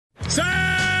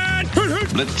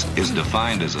Blitz is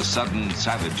defined as a sudden,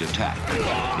 savage attack.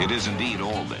 It is indeed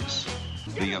all this.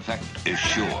 The effect is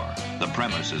sure. The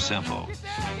premise is simple.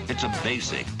 It's a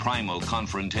basic, primal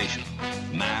confrontation,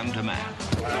 man to man.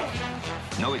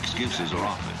 No excuses are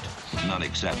offered, none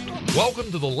accepted. Welcome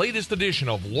to the latest edition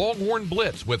of Longhorn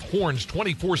Blitz with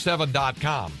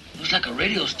Horns247.com. Looks like a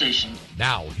radio station.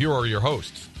 Now, here are your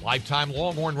hosts. Lifetime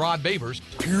Longhorn Rod Babers.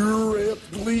 Pure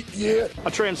athlete, yeah. I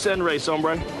transcend race,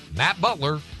 hombre. Matt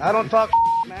Butler. I don't talk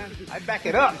man. I back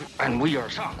it up. And we are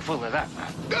chock full of that,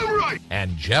 man. Damn right.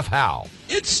 And Jeff Howe.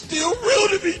 It's still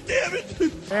real to me, damn it.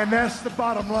 And that's the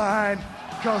bottom line,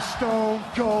 because Stone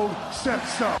Cold said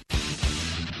so.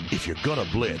 If you're gonna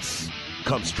blitz,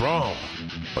 come strong,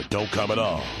 but don't come at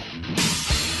all.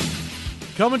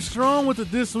 Coming strong with it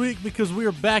this week because we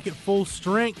are back at full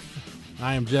strength.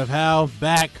 I am Jeff Howe,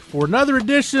 back for another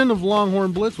edition of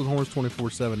Longhorn Blitz with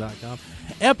Horns247.com.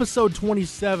 Episode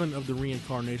 27 of the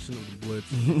reincarnation of the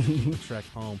Blitz. Track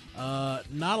home.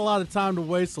 Not a lot of time to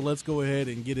waste, so let's go ahead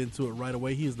and get into it right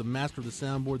away. He is the master of the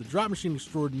soundboard, the drop machine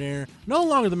extraordinaire. No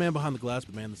longer the man behind the glass,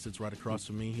 but the man that sits right across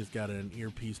from me. He's got an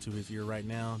earpiece to his ear right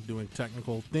now, doing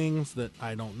technical things that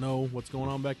I don't know what's going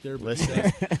on back there.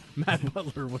 Listening. Matt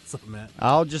Butler, what's up, Matt?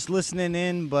 I'll just listening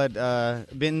in, but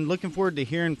been looking forward to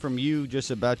hearing from you just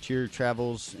about your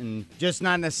travels, and just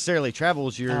not necessarily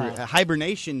travels, your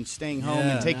hibernation, staying home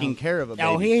and taking care of a baby.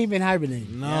 Oh, he ain't been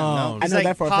hibernating. No. I know like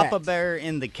that for a Papa fact. Bear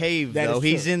in the cave, That though. is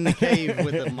He's true. in the cave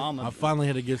with the mama. I finally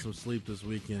had to get some sleep this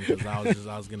weekend because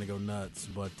I was gonna go nuts.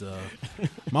 But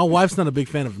my wife's not a big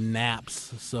fan of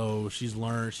naps, so she's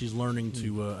learning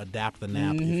to adapt the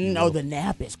nap. if you No, will. the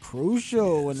nap is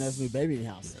crucial when there's a new baby in the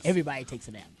house. Everybody takes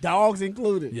a nap, dogs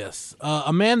included. Yes,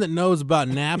 a man that knows about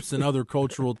naps and other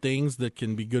cultural things that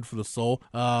can be good for the soul.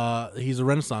 He's a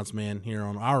Renaissance man here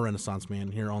on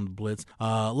the Blitz.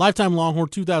 Lifetime Longhorn,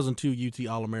 2002 UT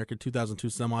All-America, 2002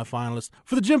 semifinalist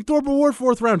for the Jim Thorpe Award,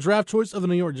 4th round draft choice of the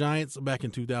New York Giants. Back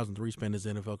in 2003, spent his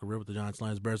NFL career with the Giants,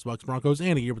 Lions, Bears, Bucks, Broncos,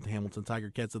 and a year with the Hamilton Tiger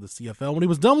Cats of the CFL. When he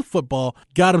was done with football,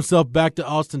 got himself back to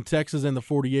Austin, Texas, and the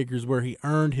 40 acres where he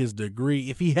earned his degree.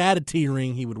 If he had a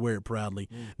T-ring, he would wear it proudly.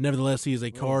 Nevertheless, he is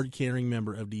a card-carrying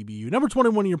member of DBU. Number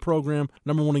 21 in your program,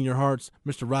 number 1 in your hearts,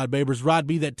 Mr. Rod Babers. Rod,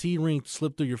 be that T-ring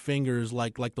slipped through your fingers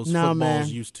like those footballs man.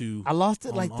 used to. I lost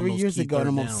it like 3 years ago, and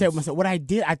I'm upset with myself. What I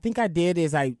think I did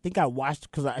is I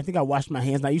washed my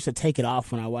hands. And I used to take it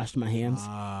off when I washed my hands.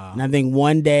 And I think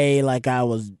one day, like, I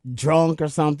was drunk or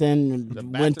something,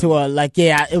 and went to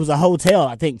it was a hotel,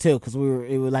 I think, too, because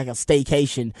it was like a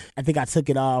staycation. I think I took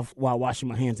it off while washing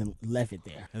my hands and left it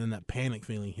there. And then that panic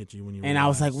feeling hit you when you. And I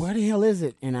was like, "Where the hell is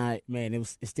it?" And it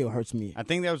still hurts me. I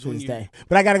think that was to when this you. day.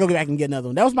 But I got to go back and get another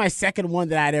one. That was my second one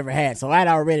that I'd ever had, so I'd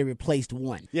already replaced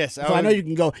one. Yes, So I know you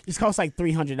can go. It costs like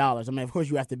 $300. I mean, of course,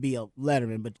 you have to be a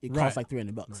letterman, but it costs like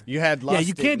 $300. You had lost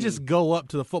you can't just go up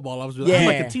to the football office and be Yeah. like,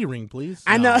 I'd like a T-ring, please.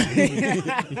 I No. know.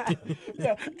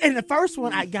 Yeah. And the first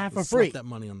one I got for Slap free. that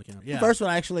money on the counter. The Yeah. first one,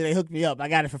 actually, they hooked me up. I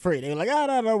got it for free. They were like,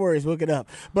 no worries, hook it up.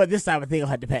 But this time, I think I'll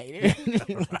have to pay.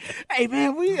 Hey,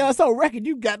 man, we saw record.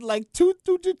 You got like two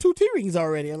T-rings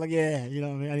already. I'm like, yeah, I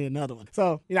need another one.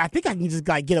 So, I think I can just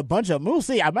like get a bunch of them. We'll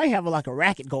see. I might have like a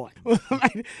racket going.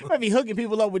 might be hooking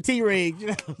people up with T-rings. You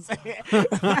know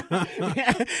what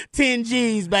I'm saying? 10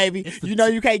 G's, baby.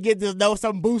 You can't get this,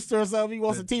 some booster or something. You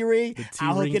want some T-ring?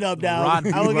 I'll hook it up, dog.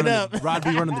 I'll hook it up. Rod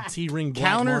be running the T-ring black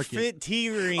counterfeit market.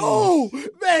 T-ring. Oh,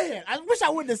 man. I wish I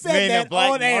wouldn't have said that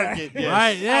black on air. market, yes.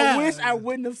 Right, yeah. I wish I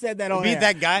wouldn't have said that on Beat air.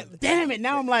 that guy. Damn it.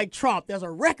 Now I'm like Trump. There's a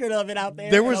record of it out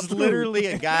there. There and was I'm screwed. literally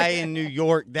a guy in New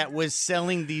York that was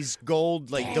selling these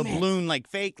gold, like doubloon, like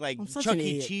fake, like I'm such Chuck an E.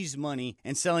 idiot. Cheese money,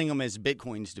 and selling them as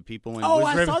bitcoins to people. And Oh,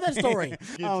 was I saw that story.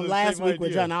 It's the Last same week with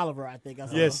idea. John Oliver, I think. I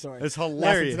saw that Yes, story. it's Last week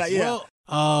hilarious. tonight, yeah.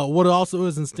 What also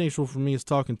is instinctual for me is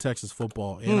talking Texas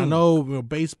football. And I know,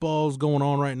 baseball's going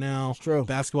on right now. It's true.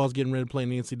 Basketball's getting ready to play in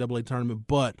the NCAA tournament.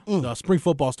 But spring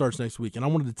football starts next week. And I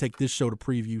wanted to take this show to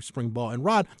preview spring ball. And,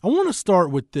 Rod, I want to start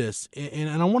with this. And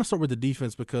I want to start with the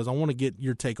defense because I want to get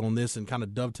your take on this and kind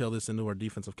of dovetail this into our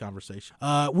defensive conversation.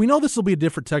 We know this will be a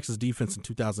different Texas defense in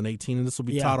 2018. And this will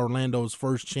be Todd Orlando's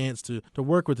first chance to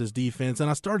work with his defense. And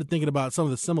I started thinking about some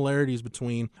of the similarities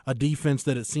between a defense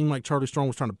that it seemed like Charlie Strong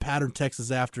was trying to pattern Texas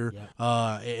Texas after,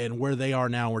 and where they are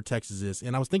now, where Texas is.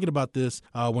 And I was thinking about this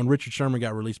when Richard Sherman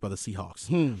got released by the Seahawks.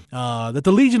 That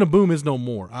the Legion of Boom is no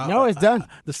more. No, it's done.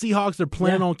 The Seahawks, they're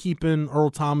planning on keeping Earl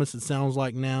Thomas, it sounds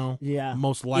like now. Yeah.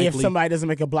 Most likely. If somebody doesn't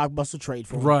make a blockbuster trade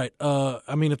for him. Right.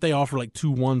 I mean, if they offer like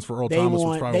 2 1s for Earl Thomas,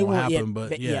 which probably won't happen. But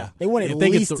they want at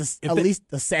least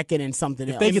the second and something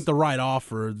else. If they get the right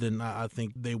offer, then I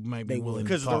think they might be willing to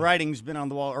because talk. the writing's been on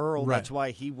the wall. Earl, Right. that's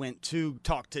why he went to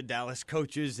talk to Dallas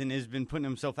coaches and has been putting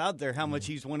himself out there how much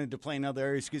he's wanted to play in other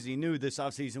areas because he knew this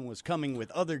offseason was coming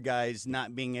with other guys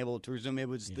not being able to resume. It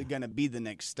was going to be the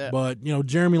next step. But,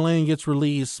 Jeremy Lane gets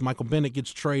released. Michael Bennett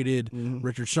gets traded.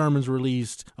 Richard Sherman's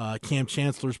released. Cam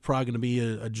Chancellor's probably going to be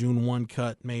a June 1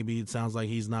 cut, maybe. It sounds like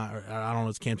he's not. I don't know,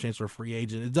 is Cam Chancellor a free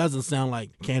agent? It doesn't sound like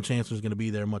Cam Chancellor's going to be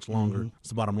there much longer. It's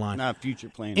the bottom line. Not future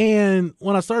planning. And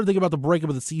when I started thinking about the breakup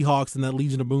of the Seahawks and that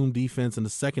Legion of Boom defense and the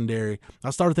secondary, I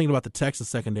started thinking about the Texas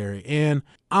secondary. And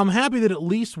I'm happy that at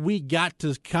least we got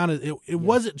to kind of – it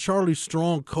wasn't Charlie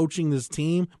Strong coaching this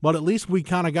team, but at least we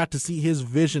kind of got to see his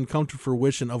vision come to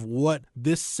fruition of what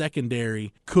this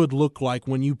secondary could look like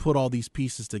when you put all these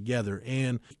pieces together.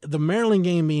 And the Maryland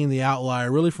game being the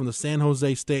outlier, really from the San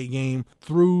Jose State game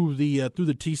through the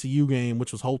TCU game,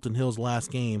 which was Holton Hill's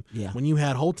last game, when you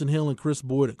had Holton Hill and Chris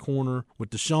Boyd at corner, with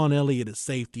Deshaun Elliott at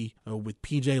safety, with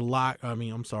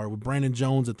with Brandon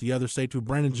Jones at the other safety.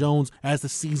 Brandon Jones, as the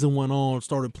season went on,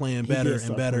 started playing better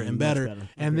and better and better.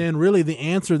 And then really the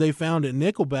answer they found at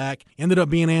nickelback ended up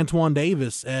being Antoine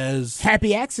Davis as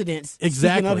happy accidents.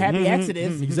 Exactly. Speaking of happy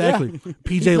accidents. Exactly. Yeah.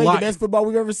 PJ Locke, the best football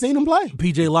we've ever seen him play.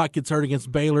 PJ Locke gets hurt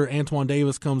against Baylor. Antoine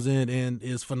Davis comes in and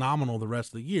is phenomenal the rest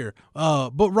of the year.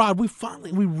 But Rod, we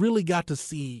really got to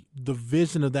see the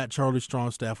vision of that Charlie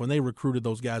Strong staff when they recruited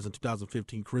those guys in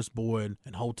 2015, Chris Boyd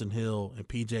and Holton Hill and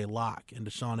PJ Locke and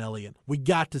Deshaun Elliott. We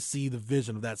got to see the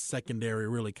vision of that secondary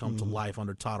really come to life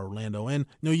under Todd Orlando. And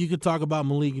you could talk about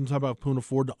Malik, you can talk about Poona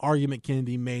Ford. The argument can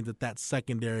be made that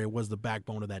secondary was the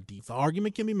backbone of that defense. The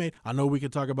argument can be made. I know we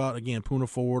could talk about, again, Poona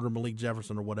Ford or Malik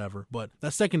Jefferson or whatever, but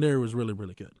that secondary was really,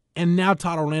 really good. And now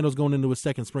Todd Orlando's going into his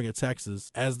second spring at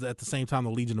Texas, at the same time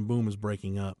the Legion of Boom is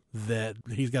breaking up, that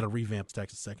he's got to revamp the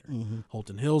Texas secondary.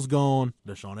 Holton Hill's gone.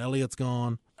 Deshaun Elliott's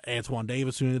gone. Antoine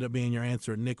Davis, who ended up being your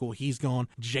answer at nickel, he's gone.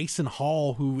 Jason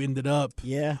Hall, who ended up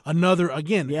another,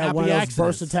 again, happy one of those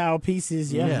accidents. Versatile pieces.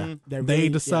 They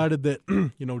decided that,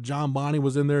 John Bonney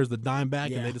was in there as the dime back,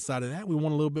 and they decided that we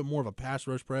want a little bit more of a pass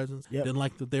rush presence. Didn't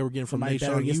like that they were getting from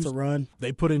Nashon Hughes. To run.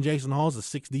 They put in Jason Hall as a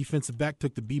 6th defensive back,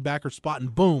 took the B-backer spot,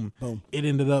 and boom, it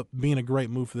ended up being a great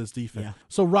move for this defense. Yeah.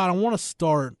 So, Rod, I want to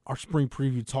start our spring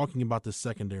preview talking about this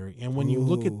secondary. And when you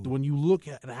look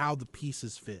at how the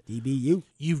pieces fit, DBU,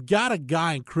 you've got a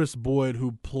guy in Chris Boyd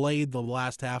who played the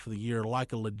last half of the year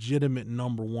like a legitimate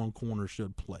number 1 corner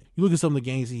should play. You look at some of the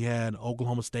games he had.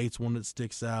 Oklahoma State's one that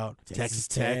sticks out. Texas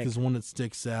Tech is one that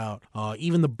sticks out.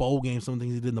 Even the bowl game, some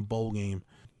things he did in the bowl game.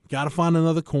 Got to find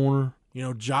another corner.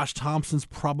 Josh Thompson's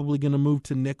probably going to move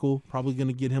to nickel. Probably going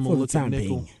to get him a look at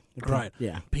nickel. Right.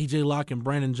 Yeah. PJ Locke and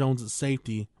Brandon Jones at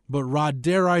safety. But, Rod,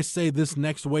 dare I say this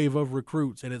next wave of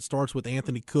recruits, and it starts with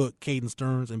Anthony Cook, Caden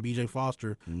Stearns, and B.J.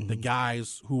 Foster, the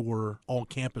guys who were on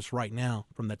campus right now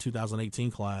from that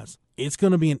 2018 class. It's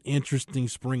going to be an interesting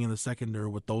spring in the secondary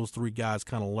with those 3 guys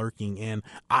kind of lurking. And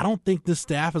I don't think this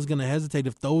staff is going to hesitate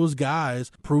if those guys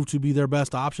prove to be their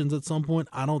best options at some point.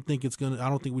 I don't think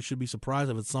we should be surprised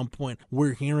if at some point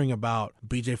we're hearing about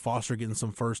B.J. Foster getting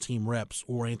some first-team reps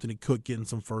or Anthony Cook getting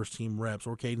some first-team reps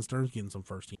or Caden Stearns getting some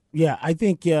first-team. Yeah, I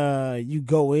think you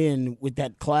go in with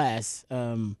that class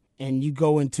and you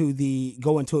go into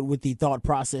it with the thought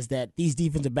process that these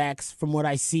defensive backs, from what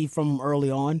I see from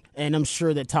early on, and I'm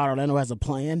sure that Todd Orlando has a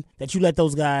plan, that you let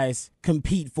those guys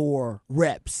compete for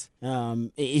reps,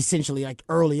 essentially, like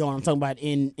early on. I'm talking about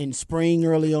in spring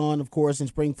early on, of course, in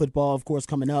spring football, of course,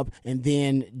 coming up, and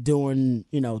then doing,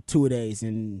 2-a-days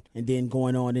and then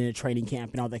going on in a training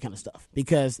camp and all that kind of stuff.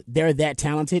 Because they're that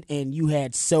talented, and you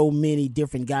had so many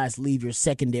different guys leave your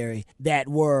secondary that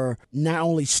were not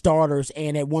only starters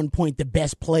and at one point the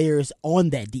best players on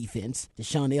that defense.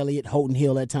 Deshaun Elliott, Holton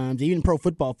Hill at times. Even Pro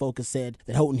Football Focus said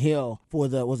that Holton Hill, for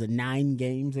the 9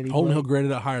 games that he Holton played? Hill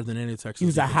graded out higher than any Texas. He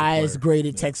was the highest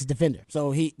graded Texas defender.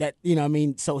 So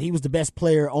so he was the best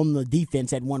player on the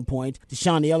defense at one point.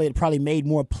 Deshaun Elliott probably made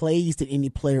more plays than any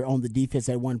player on the defense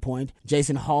at one point.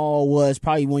 Jason Hall was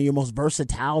probably one of your most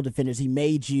versatile defenders. He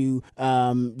made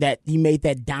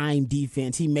that dime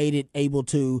defense. He made it able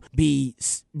to be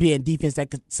be a defense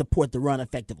that could support the run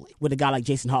effectively with a guy like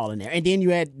Jason Hall in there. And then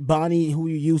you had Bonnie, who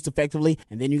you used effectively,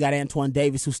 and then you got Antoine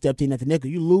Davis, who stepped in at the nickel.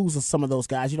 You lose some of those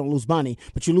guys. You don't lose Bonnie,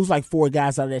 but you lose like 4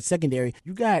 guys out of that secondary.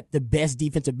 You got the best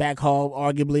defensive back haul,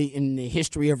 arguably, in the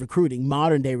history of recruiting,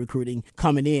 modern-day recruiting,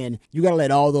 coming in. You got to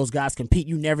let all those guys compete.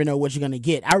 You never know what you're going to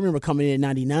get. I remember coming in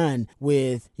 99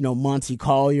 with, Monty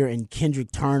Collier and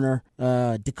Kendrick Turner.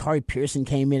 Dakari Pearson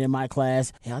came in my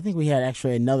class. And I think we had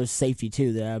actually another safety,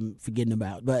 too, that I'm forgetting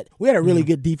about. But we had a really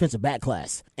good defensive back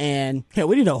class. And,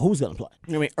 we didn't know who was going to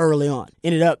play. Early on.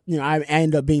 Ended up, I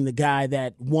ended up being the guy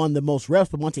that won the most reps,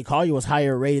 but Monty Collier was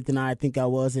higher rated than I think I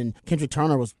was, and Kendrick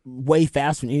Turner was way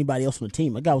faster than anybody else on the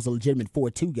team. That guy was a legitimate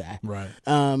 4.2 guy. Right.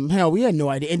 We had no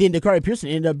idea. And then Dakari Pearson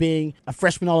ended up being a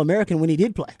freshman All-American when he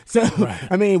did play. So,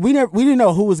 right. We didn't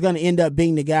know who was going to end up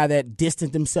being the guy that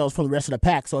distanced themselves from the rest of the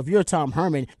pack. So if you're Tom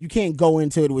Herman, you can't go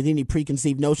into it with any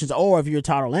preconceived notions, or if you're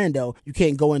Todd Orlando, you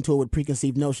can't go into it with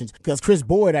preconceived notions. Because Chris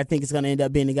Boyd, I think, is going to end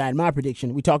up being the guy in my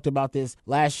prediction. We talked about this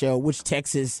last show, which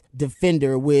Texas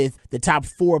defender with the top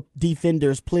 4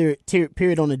 defenders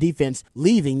period on the defense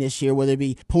leaving this year, whether it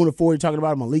be Poona Ford, you're talking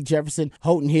about Malik Jefferson,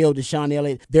 Houghton Hill, Deshaun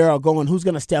Elliott, they're all going, who's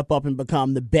going to step up and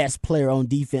become the best player on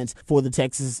defense for the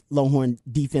Texas Longhorn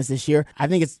defense this year? I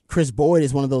think it's Chris Boyd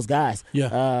is one of those guys.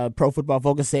 Yeah. Pro Football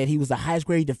Focus said he was the highest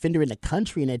graded defender in the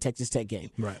country in that Texas Tech game.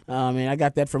 Right. And I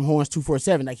got that from Horns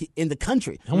 247, like in the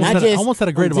country. Almost had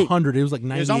a grade of 100. It was like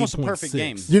 98.6. It was almost a perfect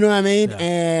game. You know what I mean? Yeah.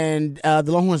 And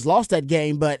the Longhorns lost that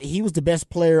game, but he was the best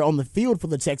player on the field for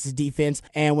the Texas defense.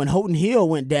 And when Houghton Hill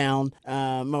went down,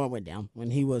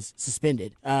 when he was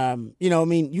suspended,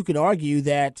 you could argue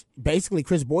that basically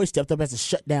Chris Boyd stepped up as a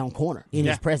shutdown corner in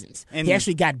his presence. And he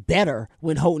actually got better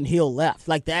when Houghton Hill left.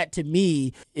 Like, that to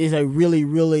me is a really,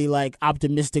 really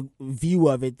optimistic view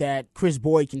of it, that Chris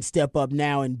Boyd can step up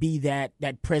now and be that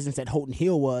presence that Houghton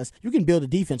Hill was. You can build a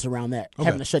defense around that,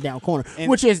 having a shutdown corner,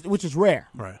 which is rare.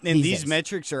 Right. And these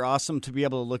metrics are awesome to be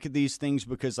able to look at these things,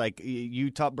 because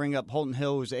you bring up Houghton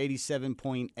Hill was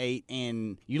 87.8,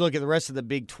 and you look at the rest of the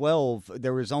Big 12,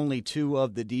 there was only 2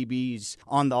 of the DBs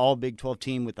on the all Big 12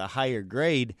 team with a higher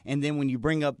grade. And then when you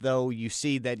bring up, though, you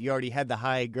see that you already had the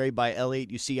high grade by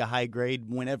Elliott, you see a high grade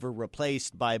whenever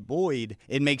replaced by Boyd.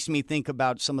 It makes me think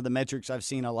about some of the metrics I've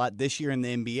seen a lot this year in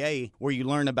the NBA, where you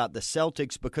learn about the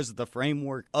Celtics because of the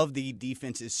framework of the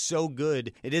defense is so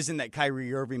good. It isn't that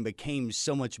Kyrie Irving became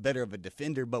so much better of a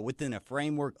defender, but within a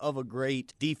framework of a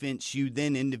great defense, you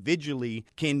then individually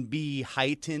can be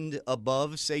heightened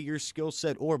above, say, your skill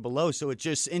set or below. So it's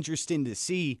just interesting to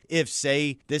see if,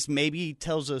 say, this maybe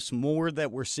tells us more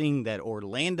that we're seeing that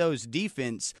Orlando's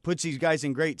defense puts these guys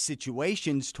in great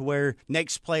situations to where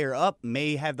next player up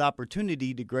may have the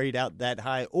opportunity to grade out that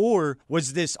high, or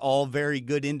was this all very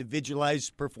good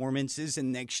individualized performances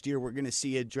and next year we're going to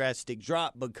see a drastic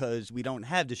drop because we don't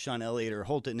have Deshaun Elliott or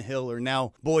Houghton Hill, or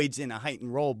now Boyd's in a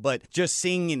heightened role. But just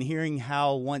seeing and hearing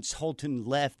how once Houghton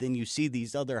left, then you see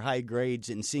these other high grades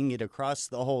and seeing it across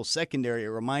the whole secondary, it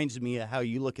reminds me of how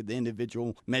you look at the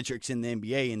individual metrics in the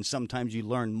NBA, and sometimes you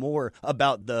learn more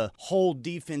about the whole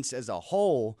defense as a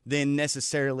whole than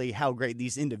necessarily how great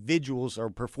these individuals are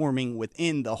performing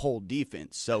within the whole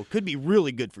defense. So it could be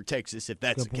really good for Texas if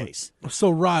that's the case. So,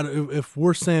 Rod, if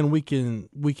we're saying we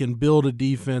can build a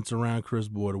defense around Chris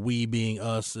Boyd, we being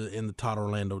us in the Todd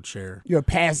Orlando chair, you're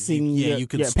passing. You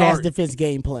can start pass defense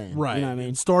game plan, right? You know what I mean?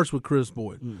 It starts with Chris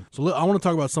Boyd. So I want to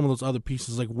talk about some of those other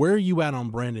pieces. Like, where are you at on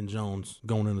Brandon Jones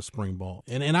going into spring ball?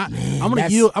 And I'm going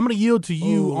to yield to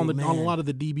you on a lot of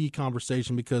the DB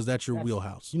conversation, because that's your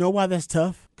wheelhouse. You know why that's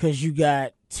tough? Because you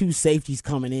got 2 safeties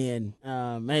coming in,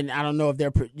 and I don't know if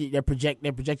they're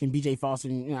projecting B.J. Foster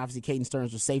and obviously Caden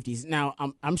Stearns with safeties. Now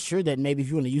I'm sure that maybe if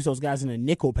you want to use those guys in a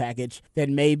nickel package, that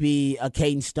maybe a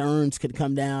Caden Stearns could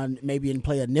come down maybe and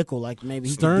play a nickel, like maybe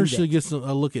he Stearns should get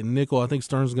a look at nickel. I think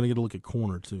Stearns is going to get a look at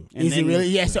corner too. Is he really?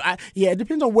 Yeah. So it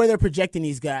depends on where they're projecting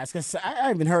these guys, because I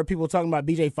even heard people talking about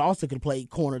B.J. Foster could play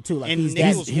corner too. Like and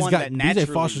B.J.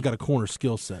 Foster's got a corner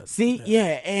skill set. See,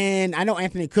 and I know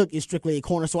Anthony Cook is strictly a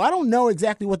corner, so I don't know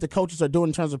exactly what the coaches are doing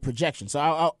in terms of projection.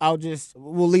 So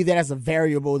we'll leave that as a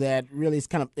variable that really is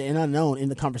kind of an unknown in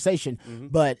the conversation.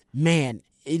 But man,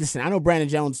 listen, I know Brandon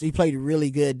Jones, he played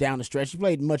really good down the stretch. He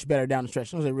played much better down the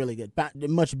stretch. I don't say really good, but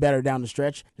much better down the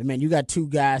stretch. And, man, you got 2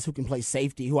 guys who can play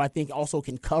safety, who I think also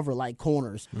can cover like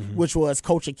corners, which was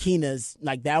Coach Akina's,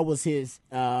 like that was his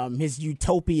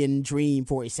utopian dream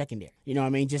for a secondary. You know what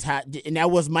I mean? And that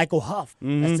was Michael Huff.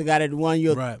 That's the guy that won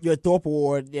your Thorpe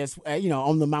Award. That's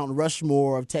on the Mount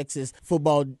Rushmore of Texas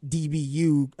football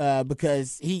DBU,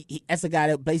 because he that's a guy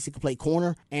that basically could play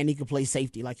corner and he could play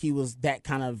safety. Like, he was that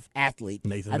kind of athlete.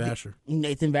 Nathan Vasher.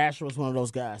 Nathan Vasher was one of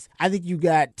those guys. I think you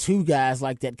got two guys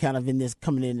like that kind of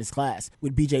coming in this class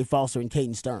with B.J. Foster and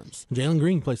Caden Stearns. Jalen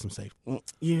Green plays some safety.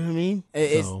 You know what I mean?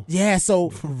 So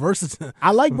versatile.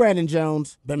 I like Brandon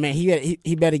Jones, but man,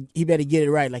 he better get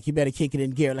it right. Like he better kick it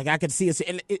in gear. Like I could see it.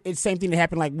 And it's same thing that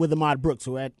happened like with Ahmad Brooks,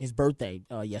 who had his birthday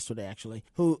yesterday actually.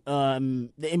 Who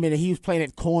he was playing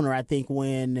at corner, I think,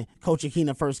 when Coach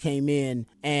Aquino first came in,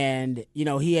 and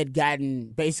he had gotten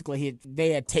basically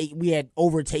we had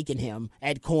overtaken him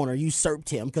at corner, usurped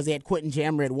him because they had Quentin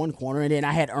Jammer at one corner, and then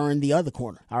I had earned the other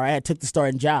corner. All right, I took the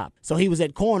starting job, so he was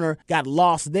at corner, got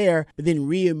lost there, but then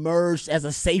reemerged as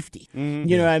a safety. Mm-hmm.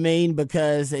 You know what I mean?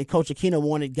 Because Coach Aquino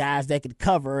wanted guys that could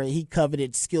cover. He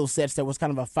coveted skill sets that was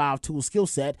kind of a 5-tool skill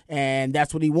set, and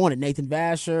that's what he wanted. Nathan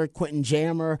Vasher, Quentin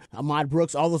Jammer, Ahmad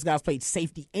Brooks, all those guys played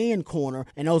safety and corner,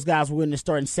 and those guys were in the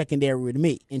starting secondary with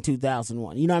me in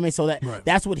 2001. You know what I mean? So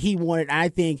that's what he wanted. I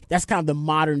think that's kind of the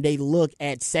modern day look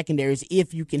at secondaries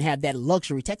if you can have that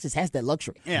luxury. Texas has that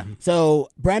luxury. Yeah. So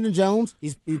Brandon Jones,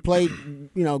 he played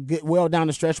good, well down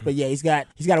the stretch, but yeah, he's got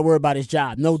to worry about his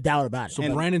job, no doubt about it.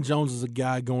 So Brandon Jones is a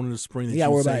guy going into spring that you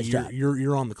gotta worry about his job.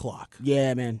 You're on the clock.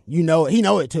 Yeah, man. He know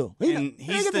it too.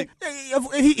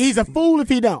 He's a fool if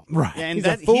he don't. Right. Yeah, and he's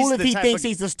a fool if he thinks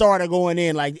he's the starter going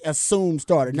in, like assumed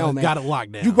starter. No, man. Got it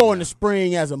locked down. You go in the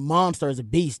spring as a monster, as a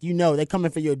beast. They're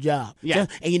coming for your job. Yeah.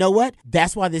 And you know what?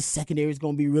 That's why this secondary is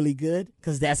going to be really good,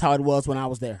 because that's how it was when I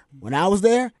was there. When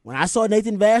I saw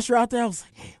Nathan Vasher out there, I was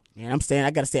like, man,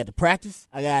 I got to stay at the practice.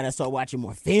 I got to start watching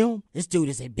more film. This dude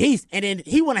is a beast. And then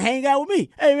he want to hang out with me.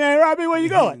 Hey, man, Robbie, where you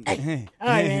going? Hey, all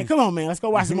right, man, come on, man. Let's go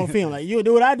watch some more film. Like, you'll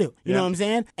do what I do. You know what I'm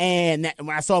saying? And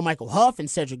when I saw Michael Huff and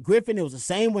Cedric Griffin, it was the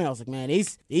same way. I was like, man,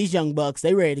 these young bucks,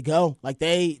 they ready to go. Like,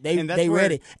 they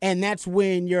ready. And that's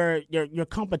when your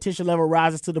competition level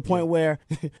rises to the point where,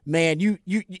 man, you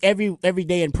every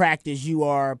day in practice, you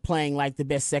are playing like the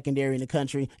best secondary in the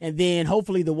country. And then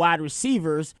hopefully the wide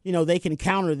receivers, they can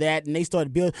counter that, and they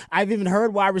started building. I've even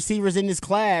heard wide receivers in this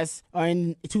class, or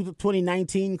in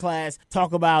 2019 class,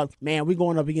 talk about, man, we're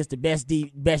going up against the best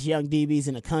young DBs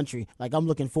in the country. Like, I'm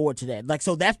looking forward to that. Like,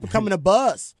 so that's becoming a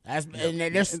buzz. And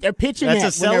they're pitching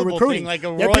that's that when they're recruiting. Thing, like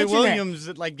a Roy Williams,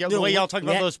 like the way y'all talk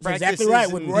about those practices. Exactly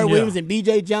right. With Roy Williams and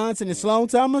B.J. Johnson and Sloan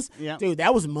Thomas, dude,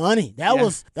 that was money.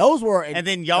 Those were. And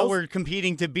then y'all were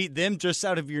competing to beat them just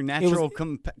out of your natural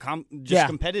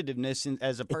competitiveness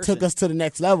as a person. It took us to the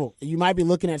next level. You might be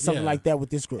looking at something like that with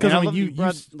this group.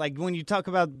 Because like when you talk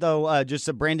about just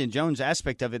the Brandon Jones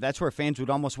aspect of it, that's where fans would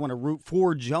almost want to root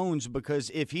for Jones, because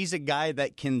if he's a guy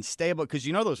that can stay above, because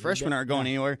those freshmen aren't going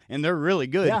anywhere and they're really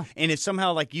good, and if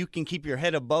somehow like you can keep your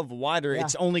head above water,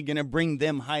 it's only going to bring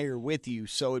them higher with you.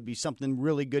 So it'd be something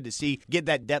really good to see, get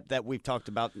that depth that we've talked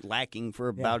about lacking for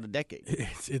about a decade.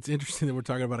 It's interesting that we're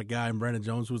talking about a guy in Brandon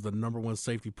Jones who was the number one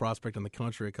safety prospect in the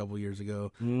country a couple years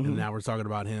ago, and now we're talking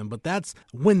about him. But that's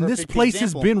when this place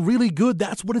has been really good.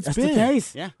 That's what it's been. That's the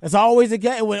case. Yeah. That's always the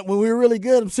case. When we were really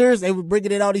good, I'm serious, they were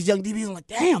bringing in all these young DBs. I'm like,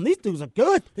 damn, these dudes are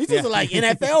good. These dudes are like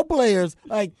NFL players.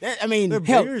 Like, I mean, they're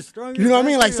hell, bigger, stronger, you know what I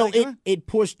mean? Like, so huh? it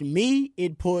pushed me.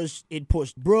 It pushed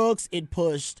Brooks. It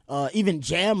pushed even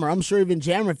Jammer. I'm sure even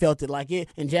Jammer felt it like it.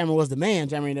 And Jammer was the man.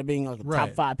 Jammer ended up being like a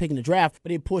top 5 pick in the draft.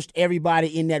 But it pushed everybody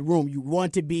in that room. You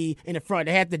want to be in the front.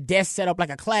 They had the desk set up like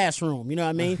a classroom. You know what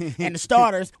I mean? And the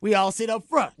starters, we all sit up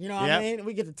front. You know what I mean?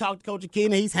 We get to talk to Coach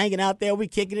Aquino. He's hanging out there. We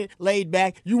kicking it, laid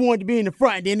back. You wanted to be in the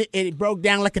front, and then it broke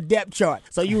down like a depth chart.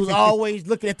 So you was always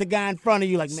looking at the guy in front of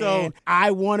you like, man,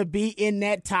 I want to be in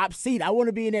that top seat. I want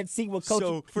to be in that seat with Coach.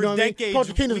 So for decades, Coach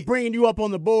Aquino's bringing you up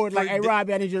on the board like, hey,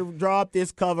 Robbie, I need you to draw up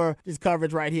this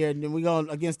coverage right here, and then we're going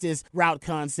against this route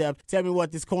concept. Tell me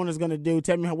what this corner's going to do.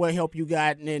 Tell me what help you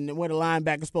got, and where the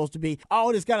linebacker's supposed to be.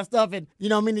 All this kind of stuff. And,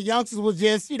 the youngsters was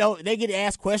just, they get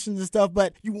asked questions and stuff,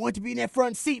 but you want to be in that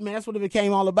front seat, man. That's what it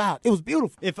became all about. It was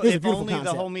beautiful. If only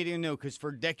the whole media knew, because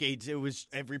for decades it was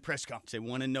every press conference they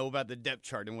want to know about the depth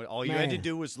chart, and all you had to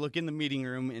do was look in the meeting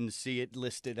room and see it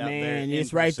listed out there. Man,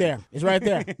 it's right there. It's right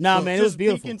there. No, man, it was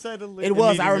beautiful. It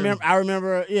was. I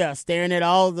remember, staring at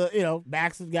all the,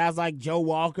 backs of guys like Joe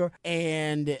Walker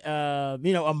and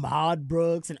Ahmad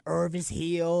Brooks and Irvis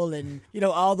Hill and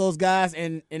all those guys,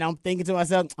 and I'm thinking to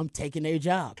myself, I'm taking their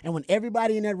job. And when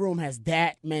everybody in that room has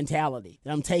that mentality,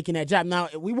 that I'm taking that job. Now,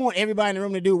 we want everybody in the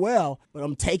room to do well, but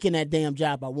I'm taking that damn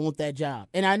job. I want that job.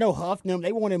 And I know Huff, them,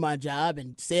 they wanted my job,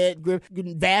 and said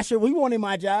Vasher, we wanted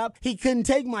my job. He couldn't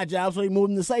take my job, so he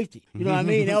moved him to safety. You know what I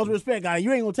mean? That was respect.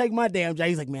 You ain't going to take my damn job.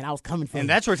 He's like, man, I was coming for you. And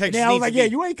that's where Texas and I was needs like, to yeah,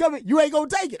 be. you ain't coming. You ain't going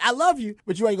to take it. I love you,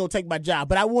 but you ain't going to take my job.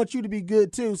 But I want you to be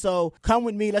good, too. So come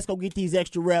with me. Let's go get these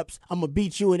extra reps. I'm going to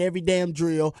beat you in every damn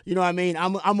drill. You know what I mean?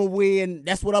 I'm going to win.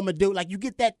 That's what I'm going to do. Like, you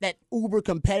get that uber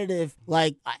competitive,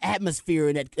 like, atmosphere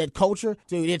and that culture.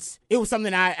 Dude, it was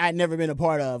something I'd never been a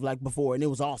part of, like, before, and it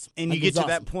was awesome. And like, you get to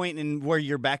that point and where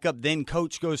you're back up, then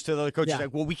coach goes to the other coaches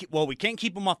like, we can't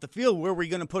keep them off the field. Where are we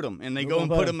going to put them? And they go and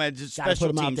put them at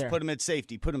special teams, put them at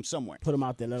safety, put them somewhere. Put them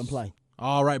out there, let them play.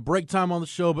 All right, break time on the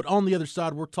show, but on the other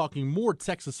side, we're talking more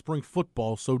Texas spring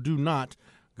football, so do not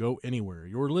go anywhere.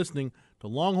 You're listening to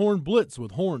Longhorn Blitz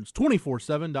with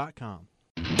Horns247.com.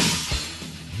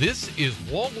 This is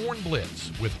Longhorn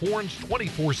Blitz with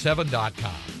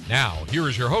Horns247.com. Now, here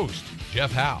is your host,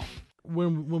 Jeff Howe.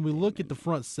 When we look at the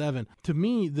front seven, to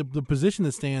me, the position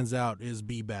that stands out is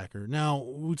B-backer. Now,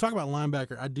 when we talk about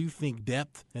linebacker, I do think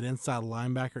depth at inside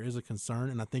linebacker is a concern,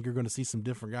 and I think you're going to see some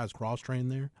different guys cross-train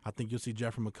there. I think you'll see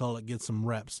Jeffrey McCulloch get some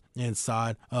reps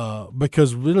inside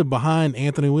because really behind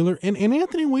Anthony Wheeler, and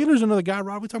Anthony Wheeler's another guy,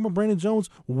 Rob, we talking about Brandon Jones.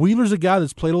 Wheeler's a guy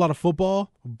that's played a lot of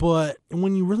football, but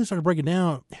when you really start to break it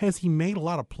down, has he made a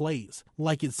lot of plays?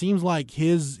 Like, it seems like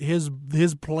his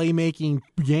playmaking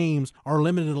games are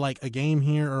limited to like a game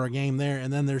here or a game there,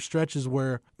 and then there's stretches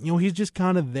where, he's just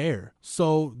kind of there.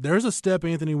 So there's a step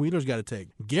Anthony Wheeler's got to take.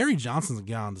 Gary Johnson's a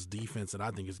guy on this defense that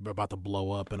I think is about to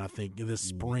blow up, and I think this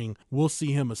spring we'll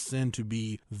see him ascend to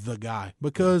be the guy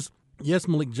because yes,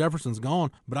 Malik Jefferson's gone,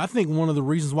 but I think one of the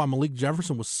reasons why Malik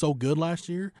Jefferson was so good last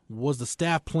year was the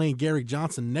staff playing Gary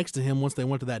Johnson next to him once they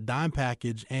went to that dime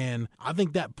package, and I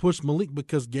think that pushed Malik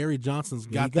because Gary Johnson's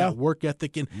got that work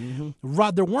ethic. And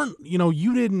Rod, there weren't,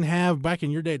 you didn't have, back in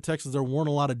your day at Texas, there weren't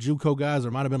a lot of JUCO guys.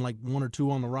 There might have been like one or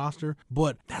two on the roster,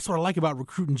 but that's what I like about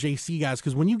recruiting JC guys,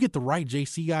 because when you get the right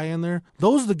JC guy in there,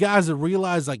 those are the guys that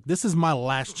realize, like, this is my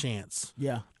last chance.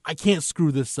 Yeah. I can't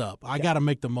screw this up. I got to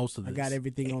make the most of this. I got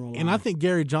everything on the line. And I think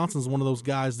Gary Johnson's one of those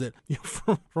guys that,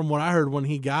 from what I heard when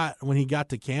he got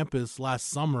to campus last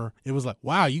summer, it was like,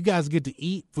 wow, you guys get to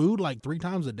eat food like 3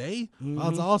 times a day? Oh,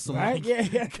 that's awesome. Right?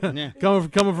 Like,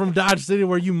 coming from Dodge City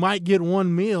where you might get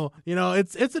one meal,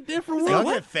 it's a different world.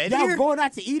 Y'all going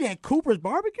out to eat at Cooper's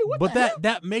Barbecue? What the hell?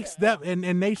 that makes that, and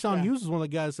Nashawn Hughes is one of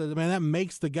the guys that says, man, that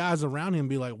makes the guys around him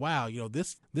be like, wow,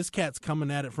 this cat's coming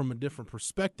at it from a different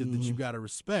perspective that you got to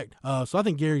respect. So I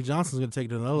think Gary Johnson's going to take it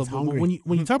to another level. But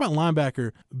when you talk about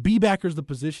linebacker, B-backer's the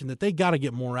position that they got to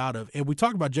get more out of. And we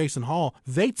talked about Jason Hall.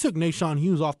 They took Nashawn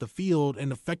Hughes off the field and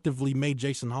effectively made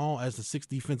Jason Hall, as the 6th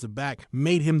defensive back,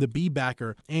 made him the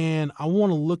B-backer. And I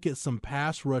want to look at some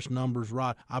pass rush numbers,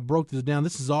 Rod. I broke this down.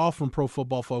 This is all from Pro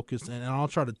Football Focus, and I'll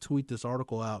try to tweet this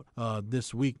article out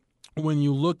this week. When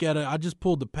you look at it, I just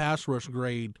pulled the pass rush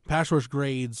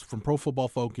grades from Pro Football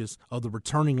Focus of the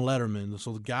returning lettermen.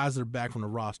 So the guys that are back from the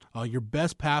roster. Your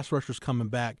best pass rushers coming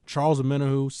back: Charles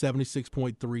Omenihu,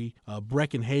 76.3,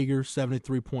 Brecken Hager,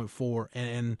 73.4,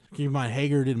 and keep in mind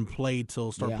Hager didn't play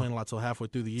playing a lot till halfway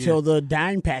through the year. Till the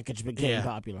dime package became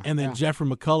popular. And then Jeffrey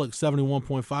McCulloch,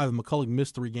 71.5, and McCulloch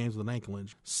missed 3 games with an ankle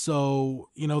injury. So,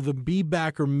 the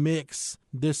B-backer mix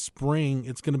this spring,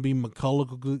 it's going to be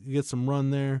McCulloch will get some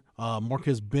run there.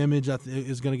 Marquez Bimage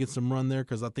is going to get some run there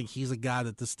because I think he's a guy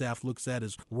that the staff looks at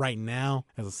as right now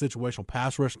as a situational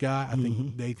pass rush guy. I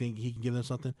think they think he can give them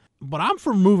something. But I'm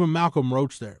for moving Malcolm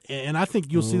Roach there, and I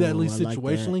think you'll see that at least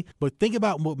situationally. But think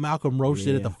about what Malcolm Roach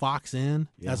did at the Fox Inn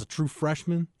as a true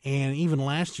freshman, and even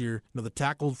last year, the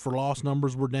tackle for loss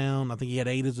numbers were down. I think he had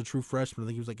 8 as a true freshman. I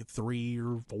think he was like at 3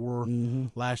 or 4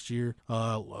 last year.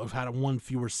 Had a 1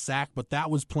 fewer sack, but that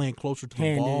was playing closer to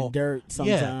the ball. In dirt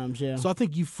sometimes, yeah. So I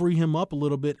think you free him up a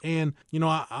little bit. And,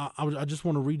 I just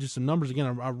want to read you some numbers again.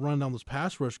 I run down those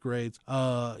pass rush grades.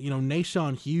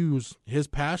 Nashawn Hughes, his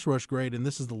pass rush grade, and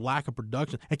this is the lack of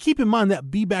production. And keep in mind that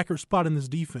B-backer spot in this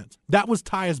defense. That was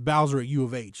Tyus Bowser at U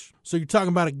of H. So you're talking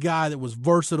about a guy that was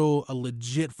versatile, a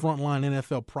legit frontline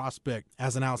NFL prospect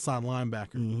as an outside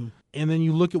linebacker. And then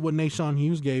you look at what Nashawn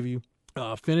Hughes gave you.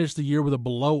 Finished the year with a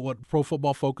below what Pro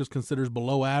Football Focus considers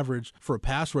below average for a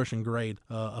pass rushing grade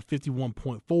of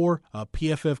 51.4.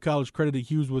 PFF College credited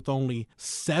Hughes with only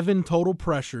 7 total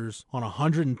pressures on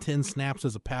 110 snaps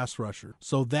as a pass rusher.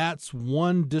 So that's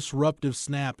 1 disruptive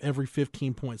snap every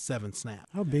 15.7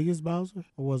 snaps. How big is Bowser?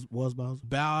 Or was Bowser?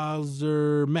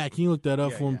 Bowser, Matt, can you look that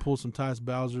up for him? Pull some Tyus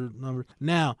Bowser numbers.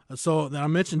 Now, so I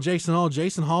mentioned Jason Hall.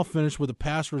 Jason Hall finished with a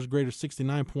pass rush grade of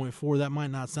 69.4. That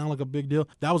might not sound like a big deal.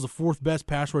 That was the 4th best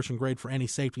pass rushing grade for any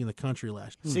safety in the country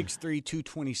last year. 6'3",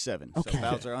 227. Okay. So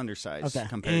Bowser undersized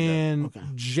compared And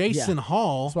Jason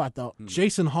Hall. That's what I thought.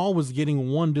 Jason Hall was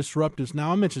getting one disruptive.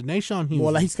 Now I mentioned Nashon Hughes.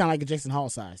 Well, he's kind of like a Jason Hall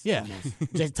size. Yeah.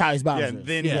 Just Tyrese Bowser.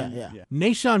 Yeah.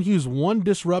 Nashon Hughes, one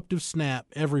disruptive snap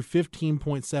every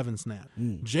 15.7 snaps.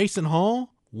 Jason Hall,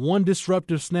 one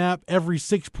disruptive snap every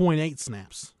 6.8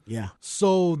 snaps. Yeah.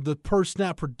 So the per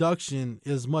snap production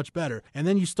is much better. And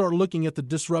then you start looking at the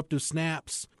disruptive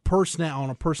snaps per snap on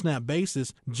a per snap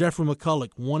basis. Jeffrey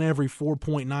McCulloch, one every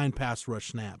 4.9 pass rush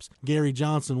snaps. Gary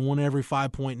Johnson, one every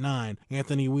 5.9.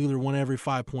 Anthony Wheeler, one every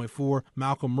 5.4.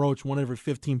 Malcolm Roach, one every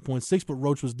 15.6. But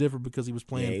Roach was different because he was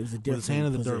playing with his hand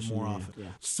in the dirt more often.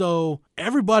 Yeah. So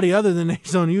everybody other than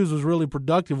Nashon Hughes was really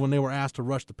productive when they were asked to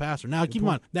rush the passer. Now, keep in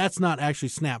mind, that's not actually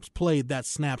snaps played. That's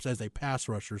snaps as a pass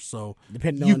rusher. So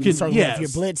depending on if you're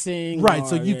blitzing. Right,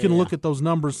 so you can look at those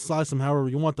numbers, slice them however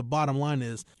you want. The bottom line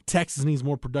is Texas needs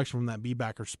more production from that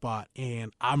B-backer spot,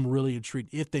 and I'm really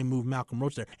intrigued if they move Malcolm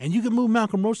Roach there. And you can move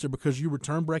Malcolm Roach there because you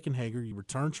return Breckenhager, you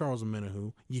return Charles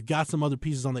Omenihu, you've got some other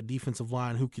pieces on that defensive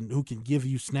line who can give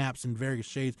you snaps in various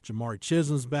shades. Jamari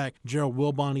Chisholm's back. Gerald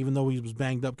Wilbon, even though he was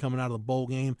banged up coming out of the bowl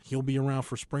game, he'll be around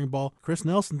for spring ball. Chris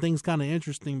Nelson thing's kind of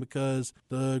interesting because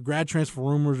the grad transfer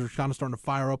rumors are kind of starting to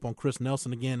fire up on Chris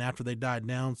Nelson again after they died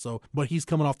down. So, but he's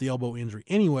coming off the elbow injury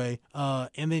anyway.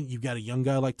 And then you've got a young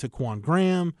guy like Taquan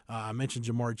Graham. I mentioned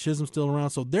Jamari Chisholm still around.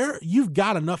 So you've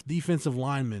got enough defensive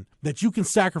linemen that you can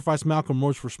sacrifice Malcolm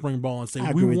Roach for spring ball and say,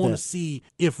 we want to see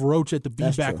if Roach at the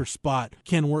B-backer spot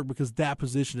can work because that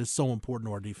position is so important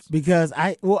to our defense. Because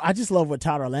I just love what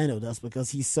Todd Orlando does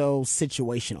because he's so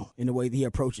situational in the way that he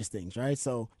approaches things, right?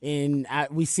 So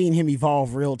we've seen him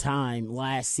evolve real time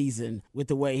last season with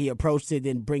the way he approached it,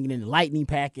 then bringing in the lightning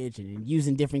package and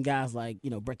using different guys like,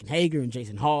 Breckenhager and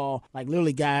Jason Hall, like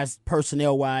literally guys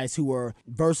personnel-wise who are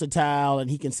versatile, and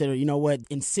he considered,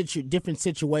 in different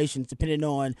situations, depending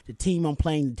on the team I'm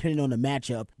playing, depending on the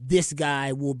matchup, this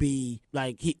guy will be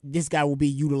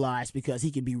utilized because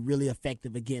he can be really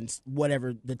effective against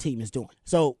whatever the team is doing.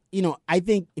 So, I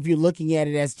think if you're looking at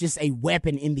it as just a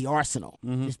weapon in the arsenal,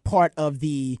 it's part of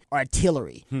the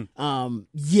artillery.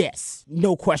 Yes,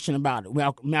 no question about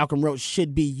it. Malcolm Roach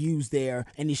should be used there,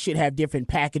 and he should have different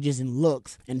packages and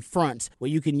looks and fronts where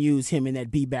you can use him in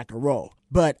that B-backer role.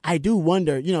 But I do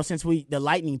wonder, since the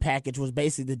lightning package was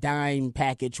basically the dime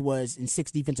package was in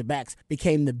 6 defensive backs,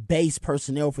 became the base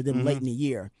personnel for them late in the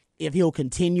year. If he'll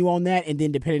continue on that, and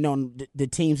then depending on the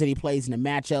teams that he plays in the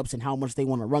matchups and how much they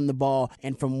want to run the ball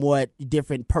and from what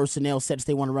different personnel sets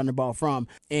they want to run the ball from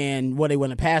and what they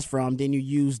want to pass from, then you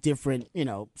use different,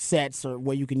 sets or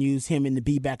where you can use him in the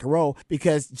B-backer role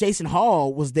because Jason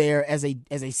Hall was there as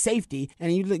a safety,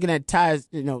 and you're looking at ties,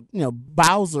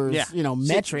 Bowser's,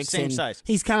 metrics. Same and size.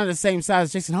 He's kind of the same size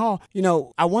as Jason Hall.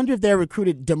 I wonder if they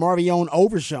recruited DeMarvion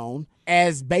Overshown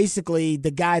as basically the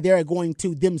guy they're going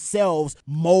to themselves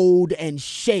mold and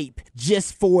shape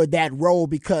just for that role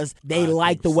because they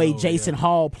like the way Jason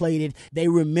Hall played it. They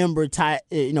remember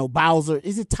Bowser.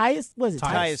 Is it Tyus? What is it?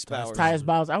 Tyus Bowser. Tyus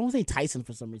Bowser. I want to say Tyson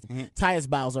for some reason. Tyus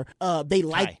Bowser. They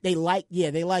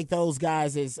like those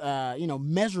guys as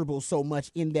measurable so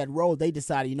much in that role. They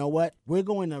decided, we're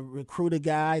going to recruit a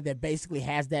guy that basically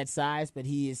has that size, but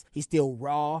he's still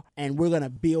raw, and we're going to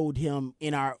build him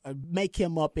make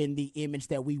him up in the image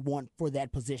that we want for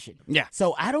that position. Yeah.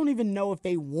 So I don't even know if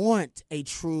they want a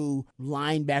true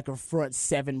linebacker front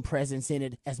 7 presence in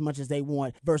it as much as they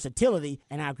want versatility.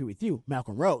 And I agree with you,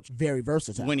 Malcolm Roach, very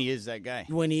versatile. When he is that guy.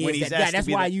 When he's that guy. That's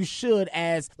why you should,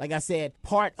 as like I said,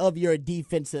 part of your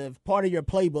defensive, part of your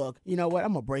playbook. You know what?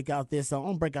 I'm gonna break out this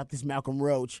Malcolm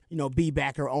Roach,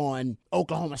 B-backer on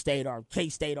Oklahoma State or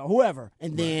K-State or whoever,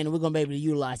 and then we're gonna be able to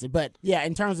utilize it. But yeah,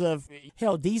 in terms of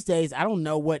these days, I don't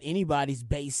know what anybody's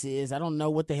base is. I don't know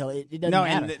what the hell it doesn't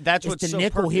matter. And that's it's what's the so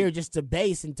nickel perfect. here just to